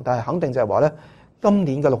情況，但係肯定就係話咧，今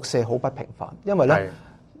年嘅六四好不平凡，因為咧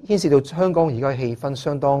牽涉到香港而家氣氛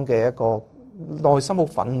相當嘅一個內心好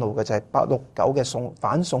憤怒嘅，就係869嘅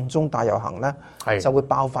反送中大遊行咧，就會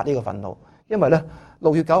爆發呢個憤怒，因為咧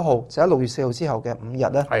6月9號就喺6月4號之後嘅5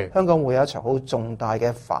日咧，香港會有一場好重大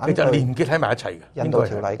嘅反對連結喺埋一齊嘅引渡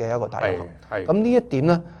條例嘅一個大遊行。咁呢一點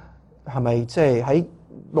咧，係咪即係喺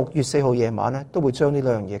6月4號夜晚咧，都會將呢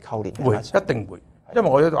兩樣嘢扣連喺埋一齊？會，一定會，因為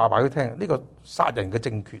我都話俾佢聽，呢個殺人嘅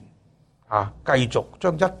政權繼續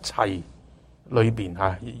將一切裏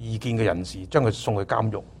邊意見嘅人士將佢送去監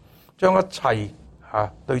獄，將一切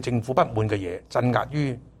對政府不滿嘅嘢鎮壓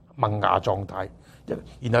於萌芽狀態，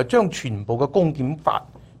然後將全部嘅公檢法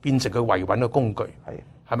變成佢維穩嘅工具，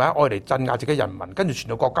係咪啊？愛嚟鎮壓自己人民，跟住全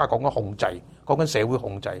個國家講緊控制，講緊社會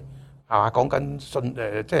控制，講緊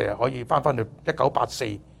即係可以翻去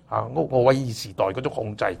1984奧威爾時代嗰種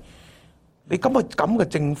控制。你咁嘅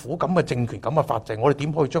政府、咁嘅政權、咁嘅法制，我哋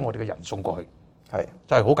點可以將我哋嘅人送過去？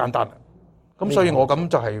就係好簡單。咁所以我咁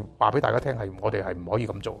就係話俾大家聽，我哋係唔可以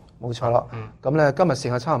咁做。冇錯啦。咁咧今日時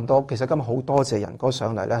間差唔多，其實今日好多謝仁哥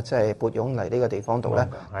上嚟咧，即係撥冗嚟呢個地方度咧，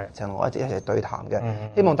就同我一齊對談嘅。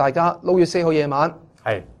希望大家6月4號夜晚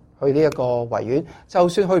去呢一個維園，就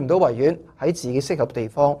算去唔到維園，喺自己適合地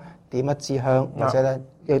方點一支香，或者咧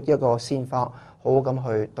一個鮮花，好好咁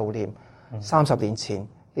去悼念30年前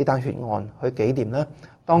呢單血案，去紀念咧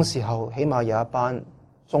當時候起碼有一班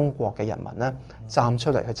中國嘅人民咧站出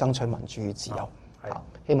嚟去爭取民主與自由。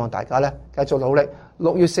希望大家咧繼續努力。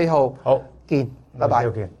6月4號好見，拜拜。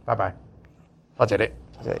拜拜，多謝你，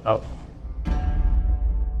多謝你。好。